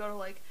probably have to go to,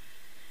 like,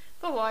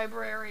 the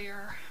library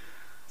or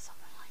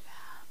something like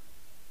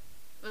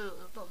that. Ugh,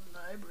 the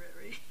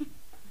library. I'm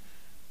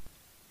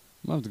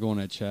gonna have to go in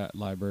that chat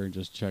library and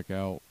just check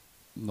out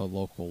the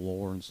local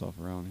lore and stuff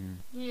around here.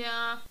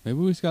 Yeah. Maybe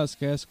we just got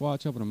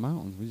Sasquatch up in the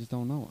mountains. We just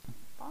don't know it.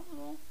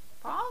 Possible.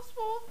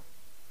 Possible.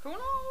 Who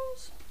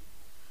knows?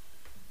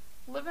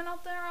 Living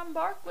up there on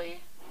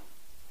Barkley.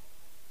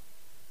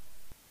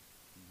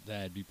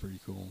 That'd be pretty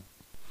cool.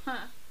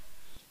 Huh.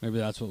 Maybe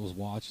that's what was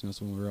watching us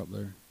when we were up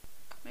there.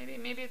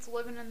 Maybe it's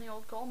living in the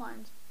old coal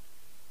mines.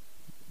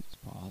 It's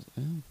possible.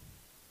 Yeah,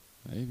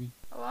 maybe.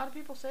 A lot of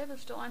people say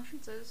there's still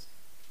entrances.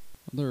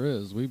 There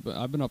is.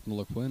 I've been up in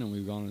LeQuinn and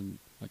we've gone in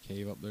a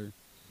cave up there.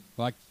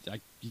 But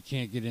you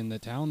can't get in the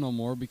town no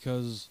more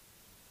because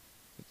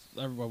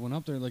everybody went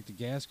up there. Like the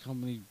gas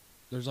company,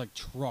 there's like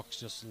trucks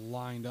just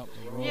lined up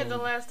the road. Yeah, the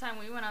last time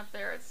we went up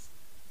there,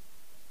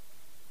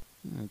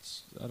 I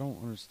don't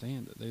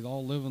understand it. They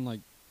all live in like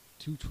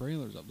 2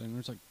 trailers up there, and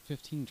there's like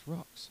 15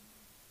 trucks.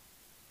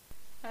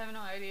 I have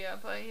no idea,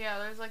 but yeah,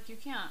 there's like you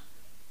can't.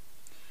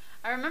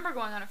 I remember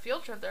going on a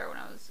field trip there when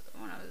I was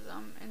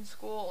in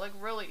school, like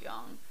really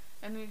young,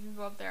 and you can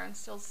go up there and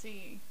still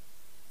see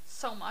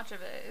so much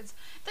of it.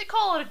 They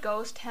call it a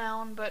ghost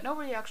town, but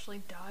nobody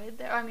actually died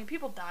there. I mean,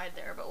 people died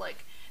there, but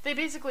like they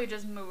basically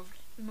just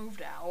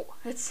moved out.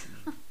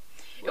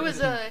 It was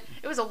a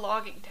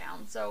logging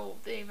town, so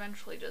they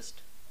eventually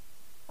just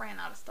ran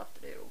out of stuff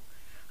to do.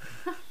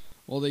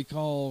 Well, they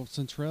call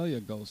Centralia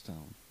a ghost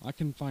town. I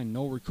can find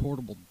no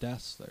recordable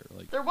deaths there.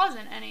 Like There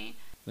wasn't any.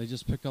 they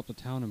just picked up the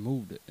town and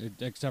moved it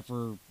except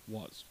for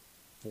what,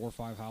 4 or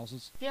 5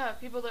 houses. Yeah,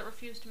 people that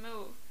refuse to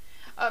move.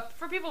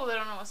 For people that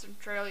don't know what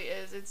Centralia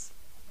is, it's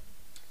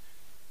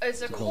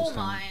a coal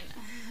mine.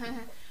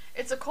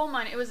 It's a coal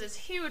mine. It was this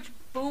huge,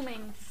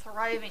 booming,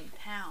 thriving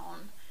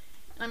town.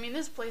 I mean,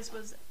 this place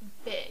was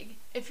big,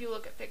 if you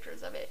look at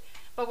pictures of it.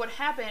 But what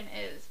happened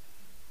is,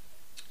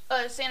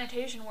 a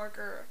sanitation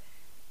worker,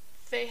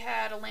 they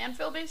had a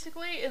landfill,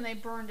 basically, and they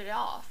burned it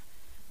off.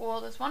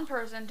 Well, this one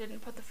person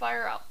didn't put the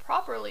fire out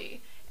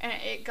properly, and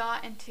it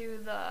got into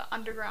the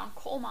underground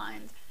coal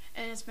mines,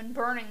 and it's been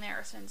burning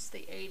there since the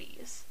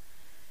 80s.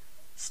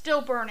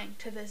 Still burning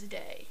to this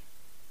day.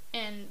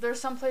 And there's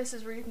some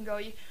places where you can go.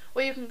 You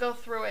can go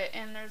through it,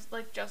 and there's,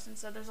 like Justin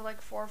said, there's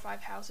like 4 or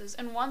 5 houses.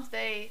 And once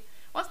the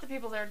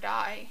people there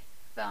die,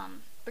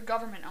 the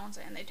government owns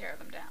it and they tear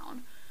them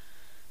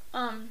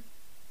down.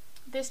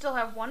 They still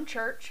have one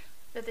church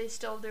that they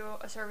still do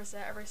a service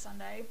at every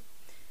Sunday.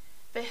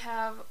 They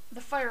have the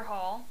fire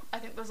hall. I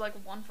think there's like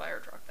 1 fire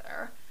truck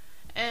there.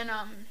 And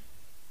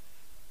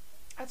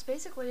that's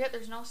basically it.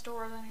 There's no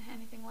stores or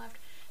anything left.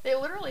 They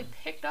literally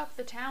picked up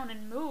the town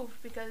and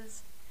moved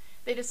because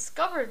they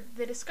discovered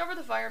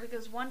the fire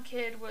because one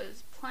kid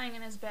was playing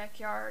in his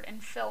backyard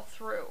and fell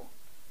through.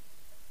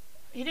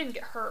 He didn't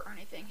get hurt or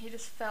anything. He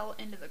just fell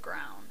into the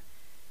ground.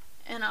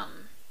 And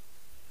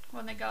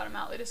when they got him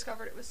out, they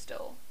discovered it was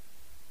still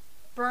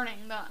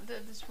burning.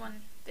 This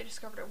one, they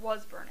discovered it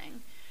was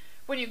burning.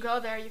 When you go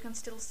there, you can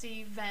still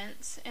see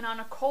vents, and on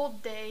a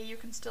cold day, you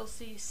can still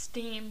see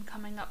steam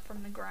coming up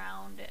from the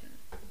ground.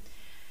 And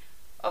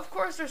of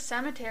course, there's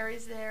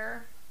cemeteries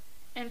there,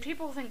 and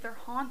people think they're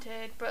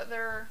haunted, but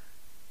they're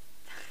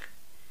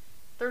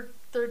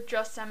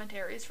just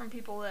cemeteries from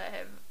people that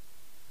have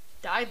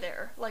died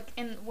there. Like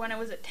when it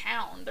was a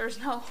town, there's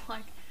no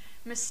like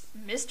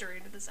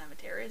mystery to the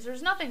cemeteries.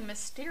 There's nothing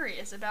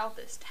mysterious about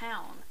this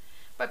town,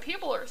 but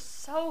people are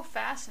so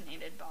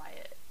fascinated by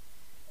it.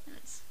 And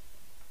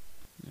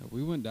yeah,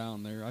 we went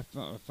down there. I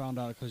found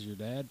out because your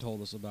dad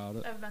told us about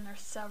it. I've been there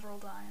several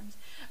times.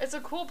 It's a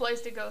cool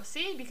place to go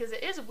see because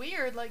it is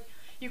weird. Like,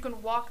 you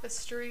can walk the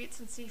streets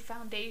and see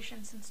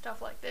foundations and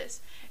stuff like this.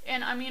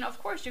 And, I mean,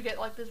 of course you get,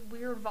 like, this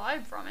weird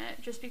vibe from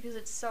it just because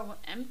it's so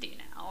empty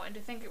now. And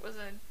to think it was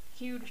a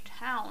huge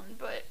town,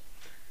 but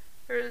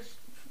there's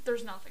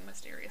nothing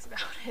mysterious about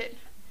it.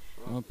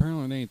 Well,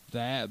 apparently it ain't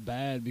that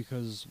bad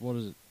because,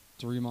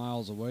 3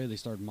 miles away they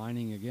started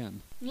mining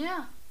again.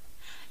 Yeah.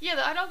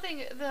 Yeah, I don't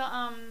think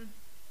the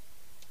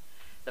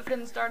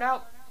didn't start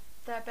out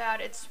that bad.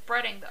 It's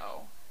spreading,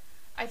 though.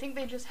 I think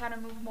they just had to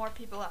move more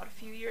people out a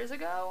few years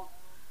ago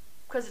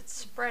because it's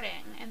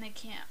spreading and they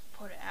can't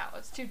put it out.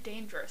 It's too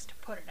dangerous to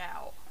put it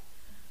out.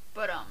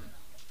 But,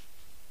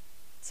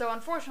 so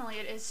unfortunately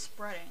it is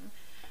spreading.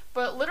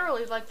 But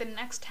literally, like, the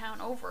next town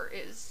over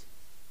is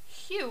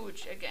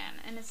huge again,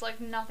 and it's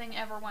like nothing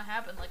ever went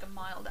happen like a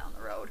mile down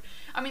the road.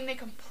 I mean, they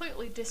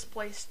completely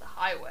displaced the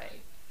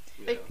highway.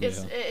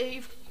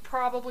 You've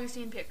probably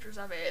seen pictures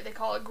of it. They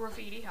call it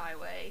Graffiti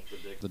Highway.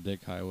 The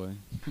Dick Highway.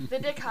 The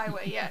Dick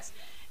Highway, yes.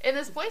 And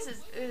this place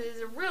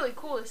is really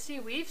cool to see.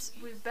 We've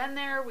been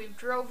there. We've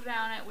drove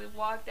down it. We've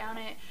walked down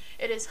it.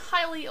 It is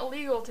highly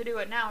illegal to do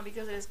it now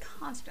because it is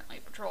constantly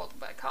patrolled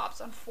by cops,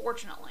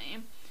 unfortunately.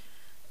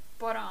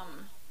 But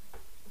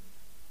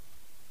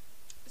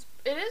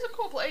it is a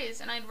cool place,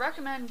 and I'd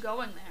recommend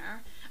going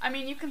there. I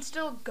mean, you can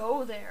still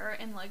go there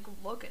and like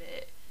look at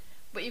it,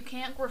 but you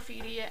can't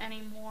graffiti it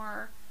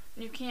anymore.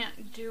 You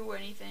can't do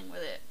anything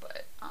with it.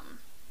 But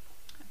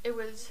it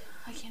was,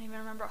 I can't even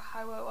remember what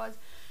highway it was,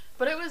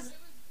 but it was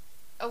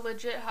a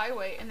legit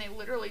highway, and they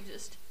literally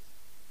just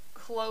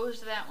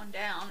closed that one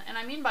down. And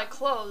I mean by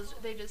closed,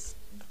 they just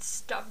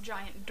stuck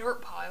giant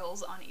dirt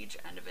piles on each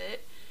end of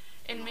it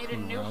and made a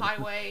new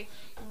highway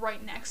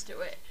right next to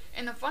it.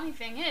 And the funny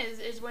thing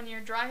is when you're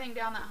driving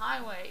down that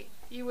highway,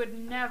 you would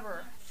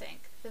never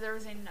think that there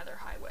was another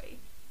highway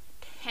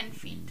 10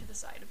 feet to the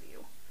side of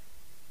you.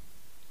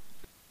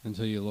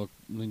 Until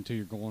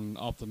you're going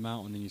up the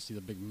mountain and you see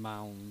the big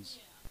mounds.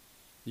 Yeah.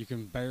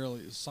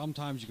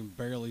 Sometimes you can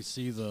barely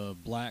see the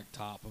black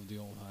top of the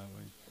old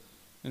highway.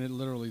 And it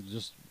literally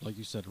just, like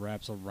you said,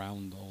 wraps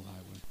around the old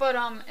highway. But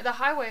the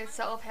highway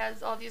itself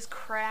has all these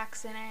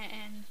cracks in it,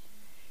 and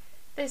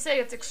they say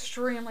it's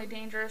extremely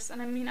dangerous.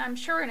 And I mean, I'm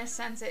sure in a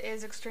sense it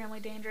is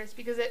extremely dangerous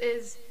because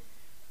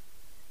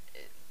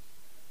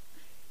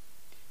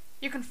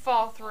you can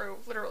fall through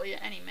literally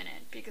at any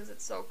minute because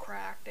it's so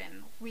cracked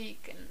and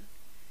weak and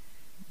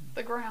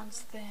the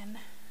ground's thin.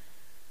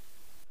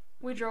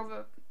 We drove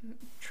a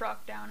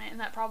truck down it, and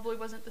that probably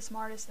wasn't the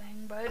smartest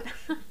thing, but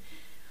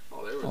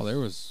there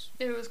was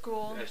it was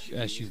cool.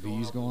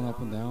 SUVs going up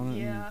and down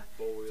it. Yeah.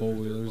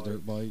 Four-wheelers,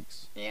 dirt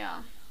bikes.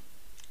 Yeah.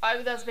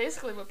 That's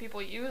basically what people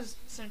use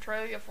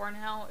Centralia for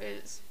now,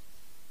 is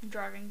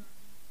driving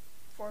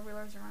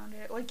four-wheelers around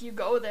it. Like, you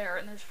go there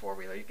and there's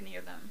four-wheeler, you can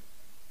hear them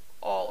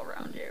all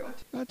around you.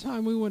 That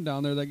time we went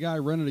down there, that guy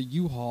rented a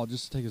U-Haul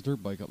just to take his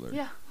dirt bike up there.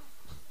 Yeah.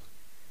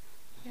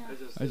 Yeah.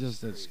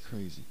 It's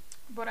crazy.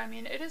 But I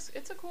mean,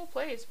 it's a cool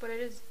place, but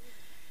it is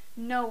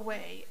no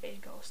way a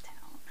ghost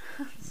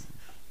town.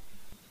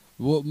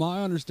 What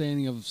my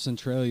understanding of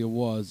Centralia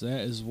was, that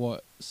is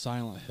what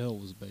Silent Hill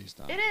was based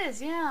on. It is,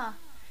 yeah.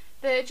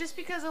 Just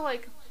because of,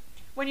 like,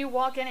 when you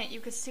walk in it, you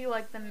could see,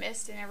 like, the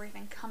mist and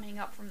everything coming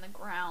up from the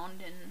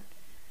ground,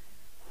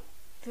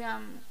 and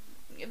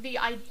the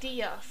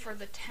idea for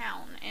the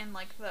town and,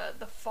 like,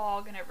 the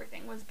fog and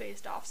everything was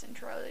based off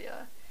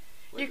Centralia.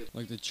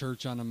 Like the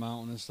church on a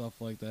mountain and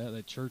stuff like that.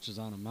 That church is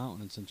on a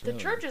mountain in Centralia.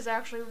 The church is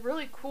actually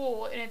really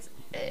cool, and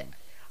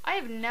I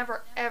have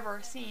never,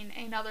 ever seen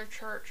another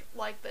church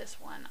like this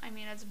one. I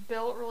mean, it's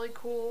built really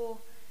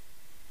cool,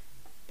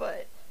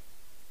 but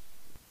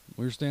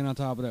When you're standing on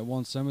top of that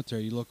one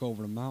cemetery, you look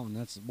over the mountain.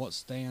 That's what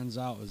stands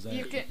out. Is that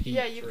You can, peak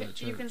yeah, for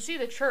the you can church. see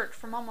the church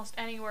from almost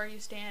anywhere you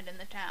stand in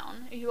the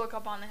town. You look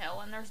up on the hill,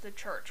 and there's the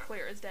church,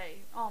 clear as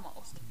day,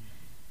 almost.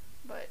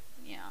 But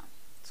yeah,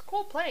 it's a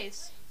cool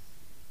place.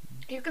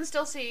 You can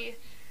still see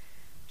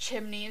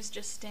chimneys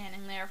just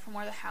standing there from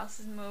where the house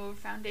is moved,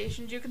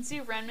 foundations. You can see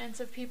remnants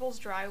of people's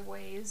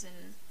driveways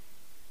and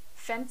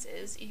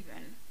fences,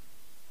 even.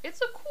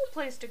 It's a cool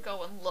place to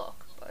go and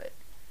look, but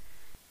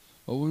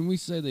But when we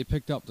say they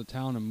picked up the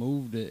town and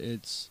moved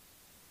it,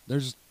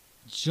 there's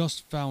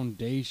just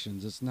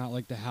foundations. It's not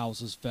like the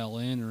houses fell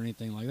in or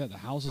anything like that. The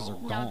houses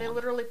are no, gone. they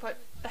literally put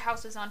the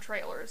houses on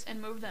trailers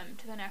and moved them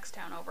to the next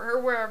town over,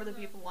 or wherever the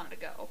people wanted to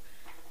go.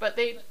 But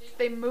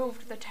they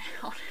moved the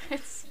town.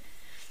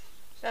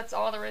 That's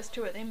all there is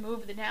to it. They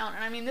moved the town,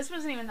 and I mean, this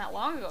wasn't even that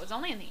long ago. It was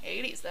only in the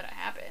 80s that it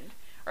happened,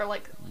 or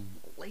like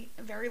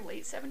very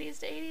late 70s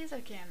to 80s.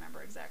 I can't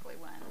remember exactly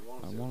when.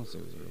 I want to say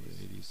it was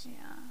early 80s.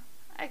 Yeah,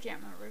 I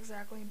can't remember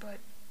exactly, but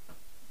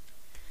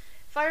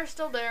fire's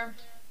still there.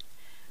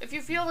 If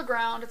you feel the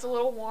ground, it's a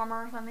little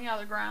warmer than the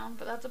other ground,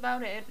 but that's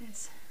about it.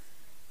 It's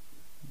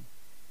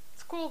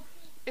cool.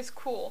 It's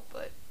cool,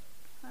 but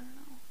I don't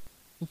know.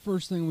 The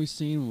first thing we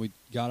seen when we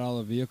got out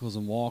of the vehicles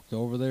and walked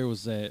over there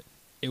was that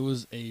it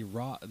was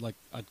like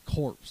a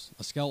corpse,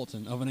 a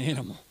skeleton of an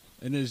animal.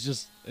 And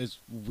it's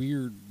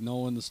weird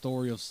knowing the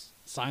story of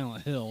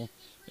Silent Hill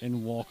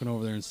and walking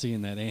over there and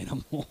seeing that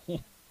animal.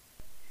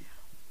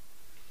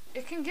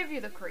 It can give you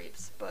the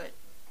creeps, but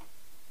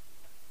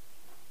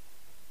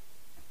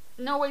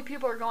no way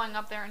people are going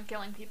up there and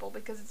killing people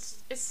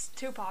because it's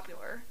too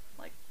popular.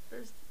 Like,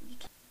 you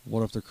can't.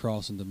 What if they're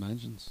crossing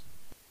dimensions?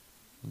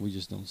 We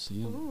just don't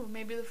see them. Ooh,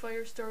 maybe the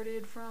fire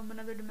started from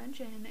another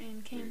dimension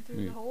and came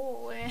through the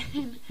hole,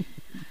 and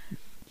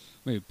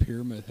Maybe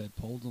Pyramid Head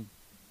pulled them.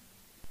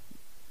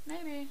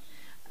 maybe.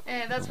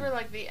 And that's where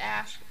like the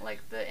ash,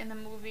 like in the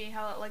movie,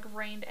 how it like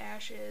rained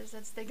ashes.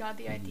 They got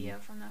the idea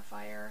from the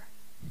fire.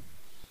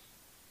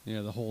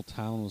 Yeah, the whole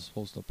town was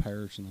supposed to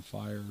perish in the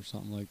fire or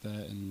something like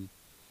that, and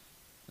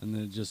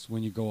then just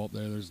when you go up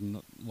there, there's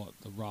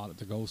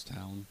the ghost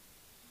town,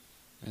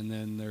 and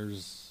then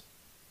there's,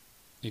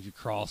 if you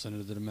cross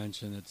into the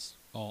dimension, it's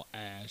all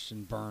ash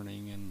and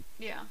burning, and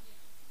Yeah.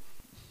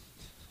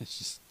 it's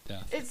just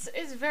death.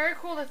 It's very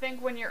cool to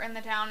think when you're in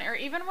the town, or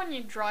even when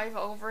you drive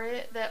over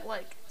it, that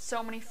like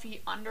so many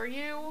feet under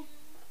you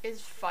is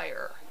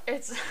fire.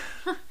 It's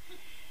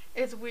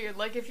it's weird.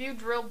 Like if you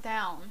drilled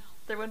down,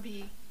 there would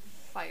be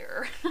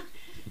fire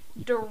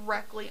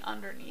directly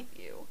underneath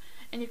you,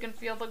 and you can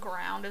feel the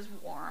ground is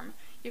warm.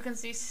 You can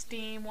see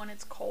steam when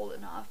it's cold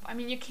enough. I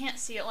mean, you can't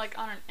see it like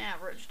on an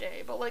average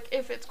day, but like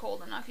if it's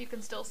cold enough, you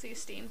can still see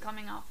steam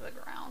coming off the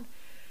ground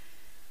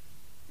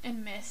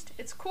and mist.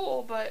 It's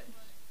cool, but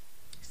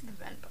it's the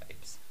vent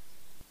pipes.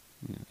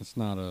 Yeah, it's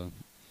not a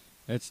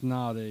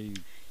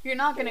You're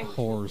not gonna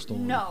horror story.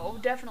 No,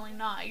 definitely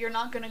not. You're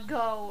not gonna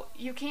go.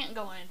 You can't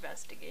go and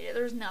investigate it.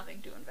 There's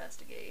nothing to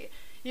investigate.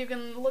 You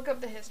can look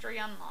up the history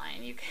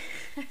online. You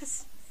can.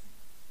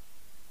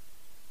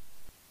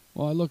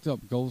 Well, I looked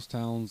up ghost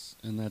towns,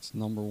 and that's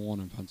 #1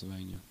 in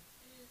Pennsylvania.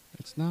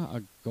 It's not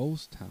a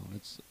ghost town.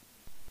 It's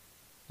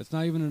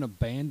not even an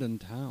abandoned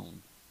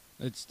town.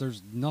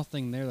 There's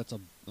nothing there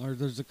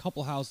there's a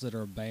couple houses that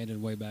are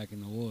abandoned way back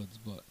in the woods,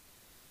 but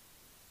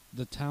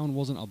the town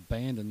wasn't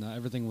abandoned.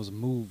 Everything was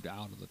moved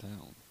out of the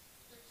town.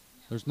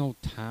 There's no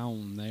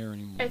town there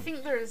anymore. I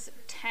think there's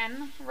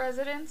 10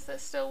 residents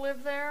that still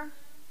live there,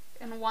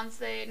 and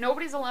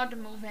nobody's allowed to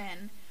move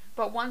in.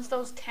 But once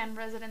those 10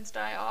 residents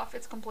die off,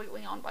 it's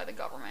completely owned by the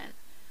government.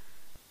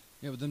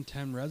 Yeah, but them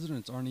 10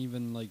 residents aren't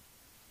even, like,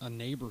 a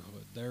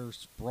neighborhood. They're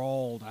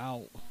sprawled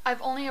out.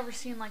 I've only ever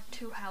seen, like,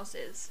 2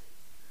 houses.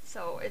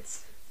 So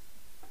it's...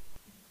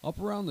 Up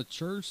around the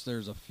church,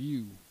 there's a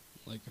few.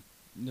 Like,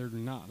 they're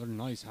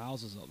nice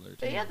houses up there,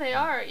 too. Yeah, they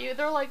are.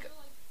 They're, like...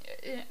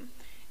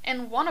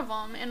 And one of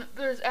them, and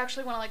there's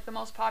actually one of, like, the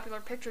most popular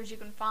pictures you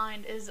can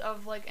find is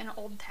of, like, an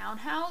old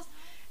townhouse.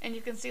 And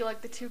you can see,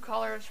 like, the 2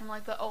 colors from,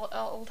 like, the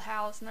old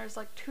house. And there's,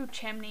 like, 2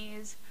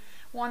 chimneys.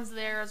 One's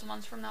theirs,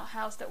 one's from the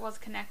house that was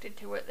connected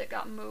to it that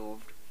got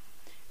moved.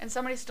 And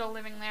somebody's still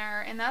living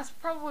there. And that's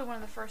probably one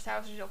of the first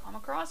houses you'll come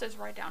across. It's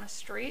right down a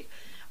street.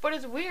 But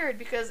it's weird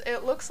because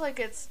it looks like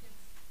it's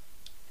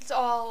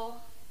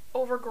all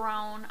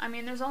overgrown. I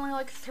mean, there's only,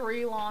 like,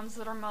 3 lawns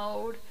that are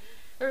mowed.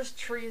 There's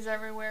trees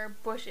everywhere,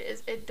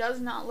 bushes. It does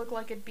not look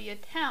like it'd be a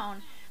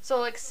town. So,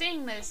 like,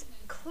 seeing this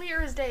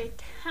clear as day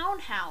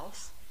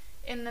townhouse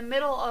in the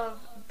middle of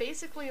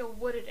basically a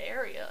wooded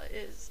area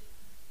is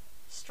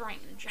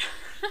strange.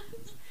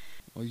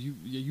 Well,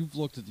 you've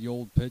looked at the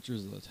old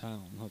pictures of the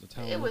town, how the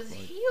town It looked was like.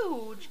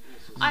 huge.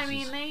 I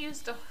mean, they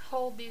used to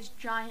hold these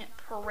giant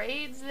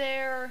parades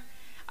there.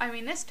 I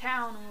mean, this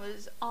town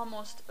was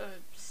almost a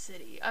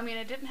city. I mean,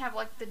 it didn't have,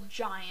 like, the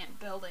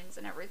giant buildings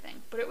and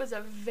everything, but it was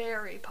a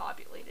very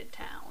populated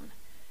town.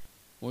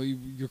 Well,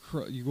 you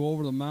go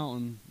over the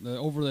mountain,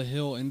 over the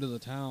hill into the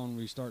town.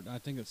 We start. I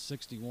think it's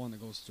 61 that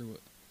goes through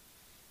it,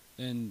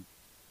 and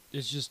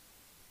it's just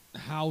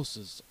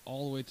houses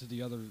all the way to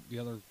the other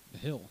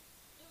hill.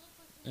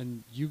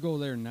 And you go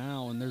there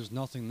now, and there's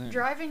nothing there.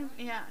 Driving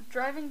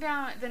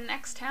down the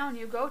next town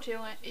you go to,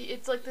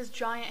 it's like this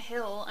giant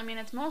hill. I mean,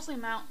 it's mostly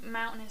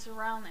mountainous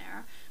around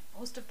there.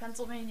 Most of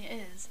Pennsylvania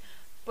is.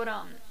 But,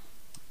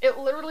 it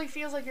literally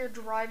feels like you're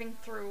driving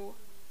through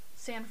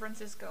San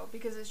Francisco,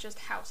 because it's just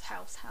house.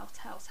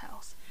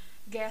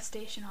 Gas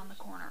station on the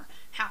corner.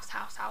 House.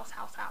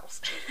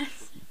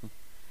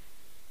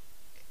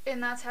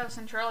 And that's how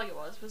Centralia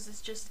was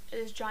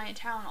this giant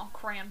town all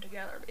crammed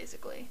together,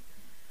 basically.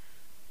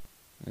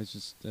 It's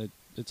just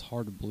it's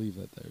hard to believe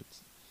that there.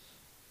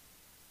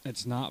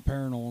 It's not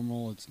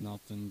paranormal. It's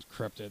nothing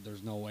cryptid.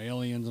 There's no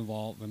aliens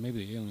involved. And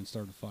maybe the aliens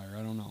started a fire.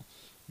 I don't know.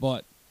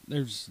 But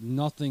there's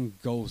nothing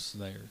ghosts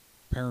there,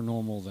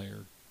 paranormal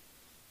there.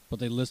 But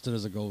they list it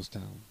as a ghost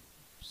town.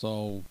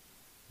 So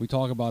we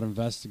talk about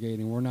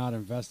investigating. We're not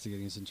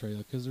investigating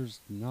Centralia because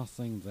there's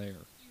nothing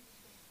there.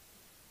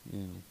 You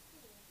know.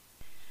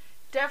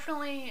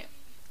 Definitely.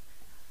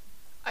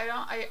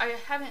 I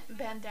haven't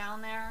been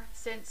down there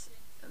since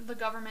the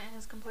government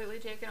has completely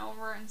taken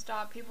over and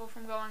stopped people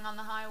from going on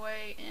the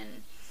highway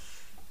and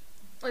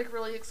like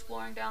really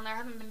exploring down there. I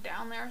haven't been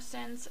down there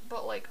since,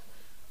 but like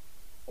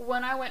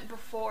when I went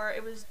before,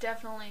 it was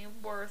definitely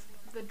worth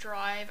the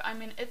drive. I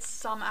mean, it's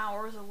some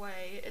hours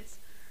away. It's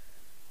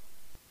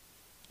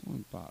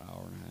only about an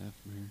hour and a half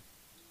from here.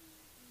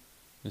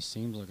 It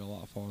seems like a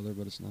lot farther,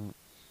 but it's not.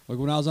 Like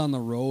when I was on the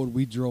road,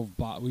 we drove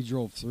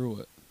through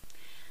it.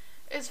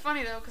 It's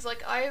funny though, because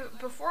like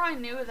before I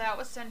knew that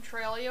was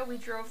Centralia, we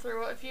drove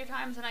through it a few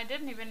times, and I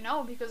didn't even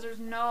know because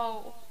there's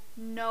no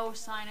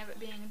sign of it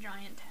being a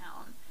giant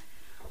town.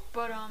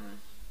 But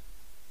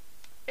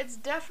it's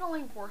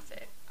definitely worth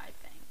it, I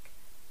think,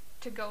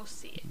 to go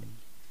see it.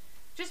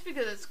 Just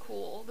because it's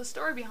cool. The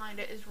story behind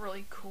it is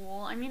really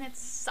cool. I mean, it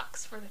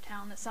sucks for the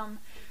town that some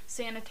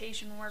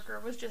sanitation worker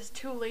was just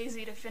too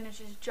lazy to finish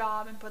his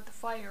job and put the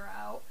fire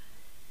out.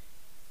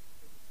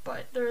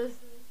 But there's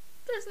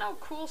no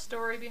cool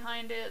story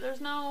behind it.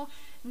 There's no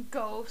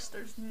ghost.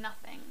 There's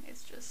nothing.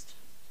 It's just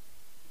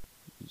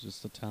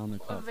a town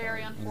that caught a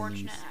very fire.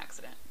 unfortunate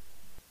accident.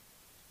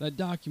 That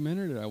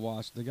documentary that I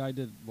watched, the guy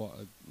did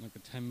like a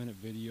 10-minute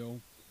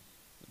video,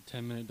 a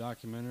 10-minute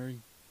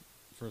documentary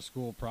for a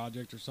school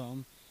project or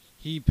something.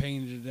 He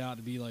painted it out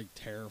to be like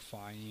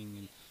terrifying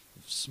and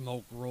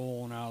smoke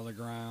rolling out of the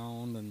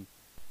ground and.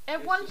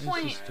 At one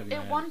point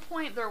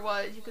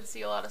you could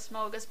see a lot of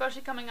smoke,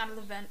 especially coming out of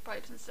the vent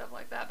pipes and stuff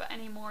like that, but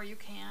anymore you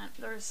can't.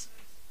 No.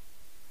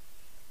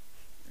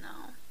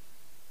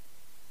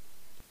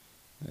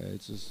 Yeah,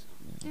 it's just...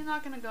 Yeah. You're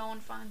not gonna go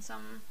and find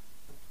some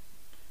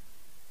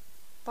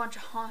bunch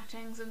of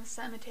hauntings in the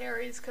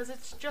cemeteries, because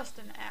it's just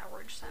an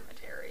average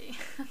cemetery.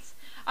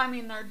 I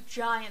mean, they're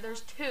giant.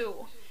 There's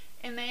 2,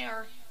 and they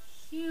are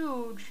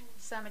huge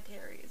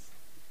cemeteries.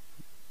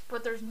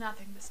 But there's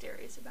nothing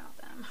mysterious about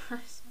them.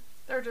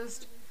 They're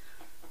just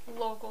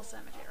local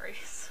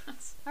cemeteries.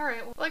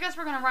 Alright, well, I guess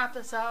we're gonna wrap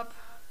this up.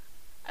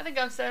 I think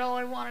I've said all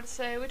I wanted to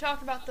say. We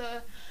talked about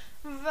the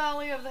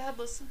Valley of the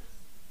Headless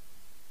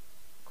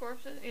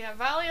Corpses. Yeah,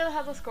 Valley of the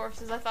Headless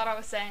Corpses. I thought I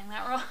was saying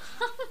that wrong.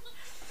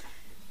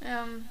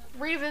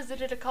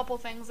 Revisited a couple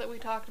things that we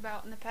talked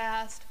about in the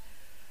past.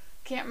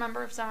 Can't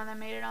remember if some of them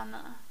made it on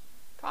the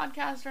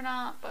podcast or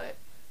not, but...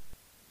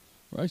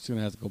 We're actually going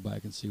to have to go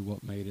back and see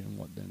what made it and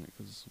what didn't,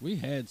 because we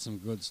had some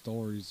good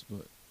stories,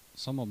 but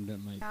some of them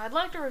didn't make it. Yeah, I'd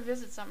like to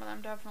revisit some of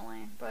them,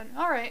 definitely. But,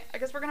 alright, I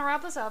guess we're going to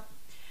wrap this up.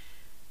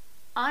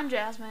 I'm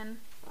Jasmine.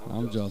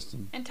 I'm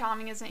Justin. And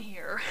Tommy isn't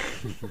here.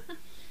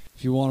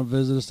 If you want to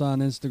visit us on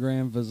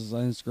Instagram, visit us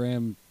on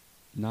Instagram,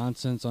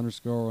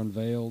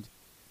 nonsense_unveiled.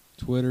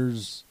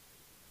 Twitter's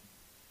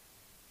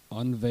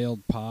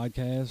Unveiled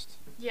Podcast.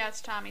 Yeah, it's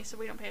Tommy, so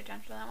we don't pay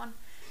attention to that one.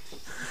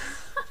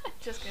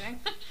 Just kidding.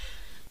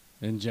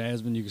 And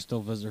Jasmine, you can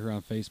still visit her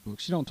on Facebook.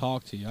 She don't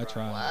talk to you. I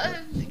try.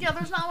 Yeah,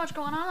 there's not much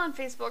going on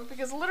Facebook,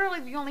 because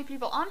literally the only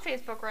people on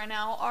Facebook right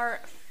now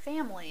are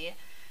family.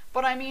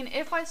 But I mean,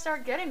 if I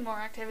start getting more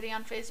activity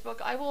on Facebook,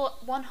 I will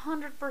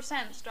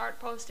 100% start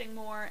posting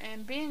more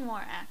and being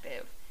more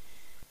active.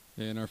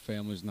 And our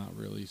family's not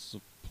really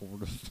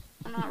supportive.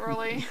 Not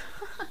really.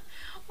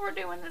 We're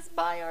doing this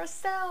by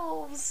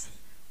ourselves.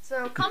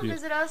 So come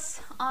visit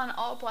us on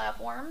all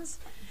platforms.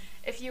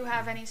 If you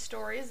have any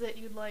stories that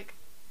you'd like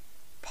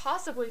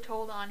possibly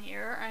told on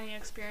here, or any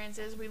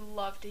experiences, we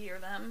love to hear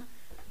them.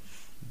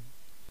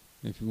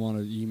 If you want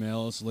to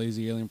email us,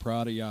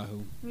 lazyalienprod at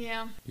Yahoo.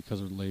 Yeah.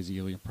 Because our Lazy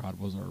Alien Prod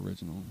was our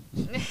original.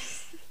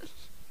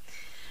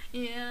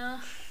 Yeah.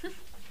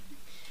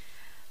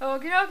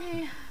 Okie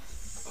dokie.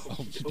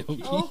 Okie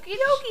dokie. Okie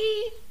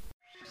dokie.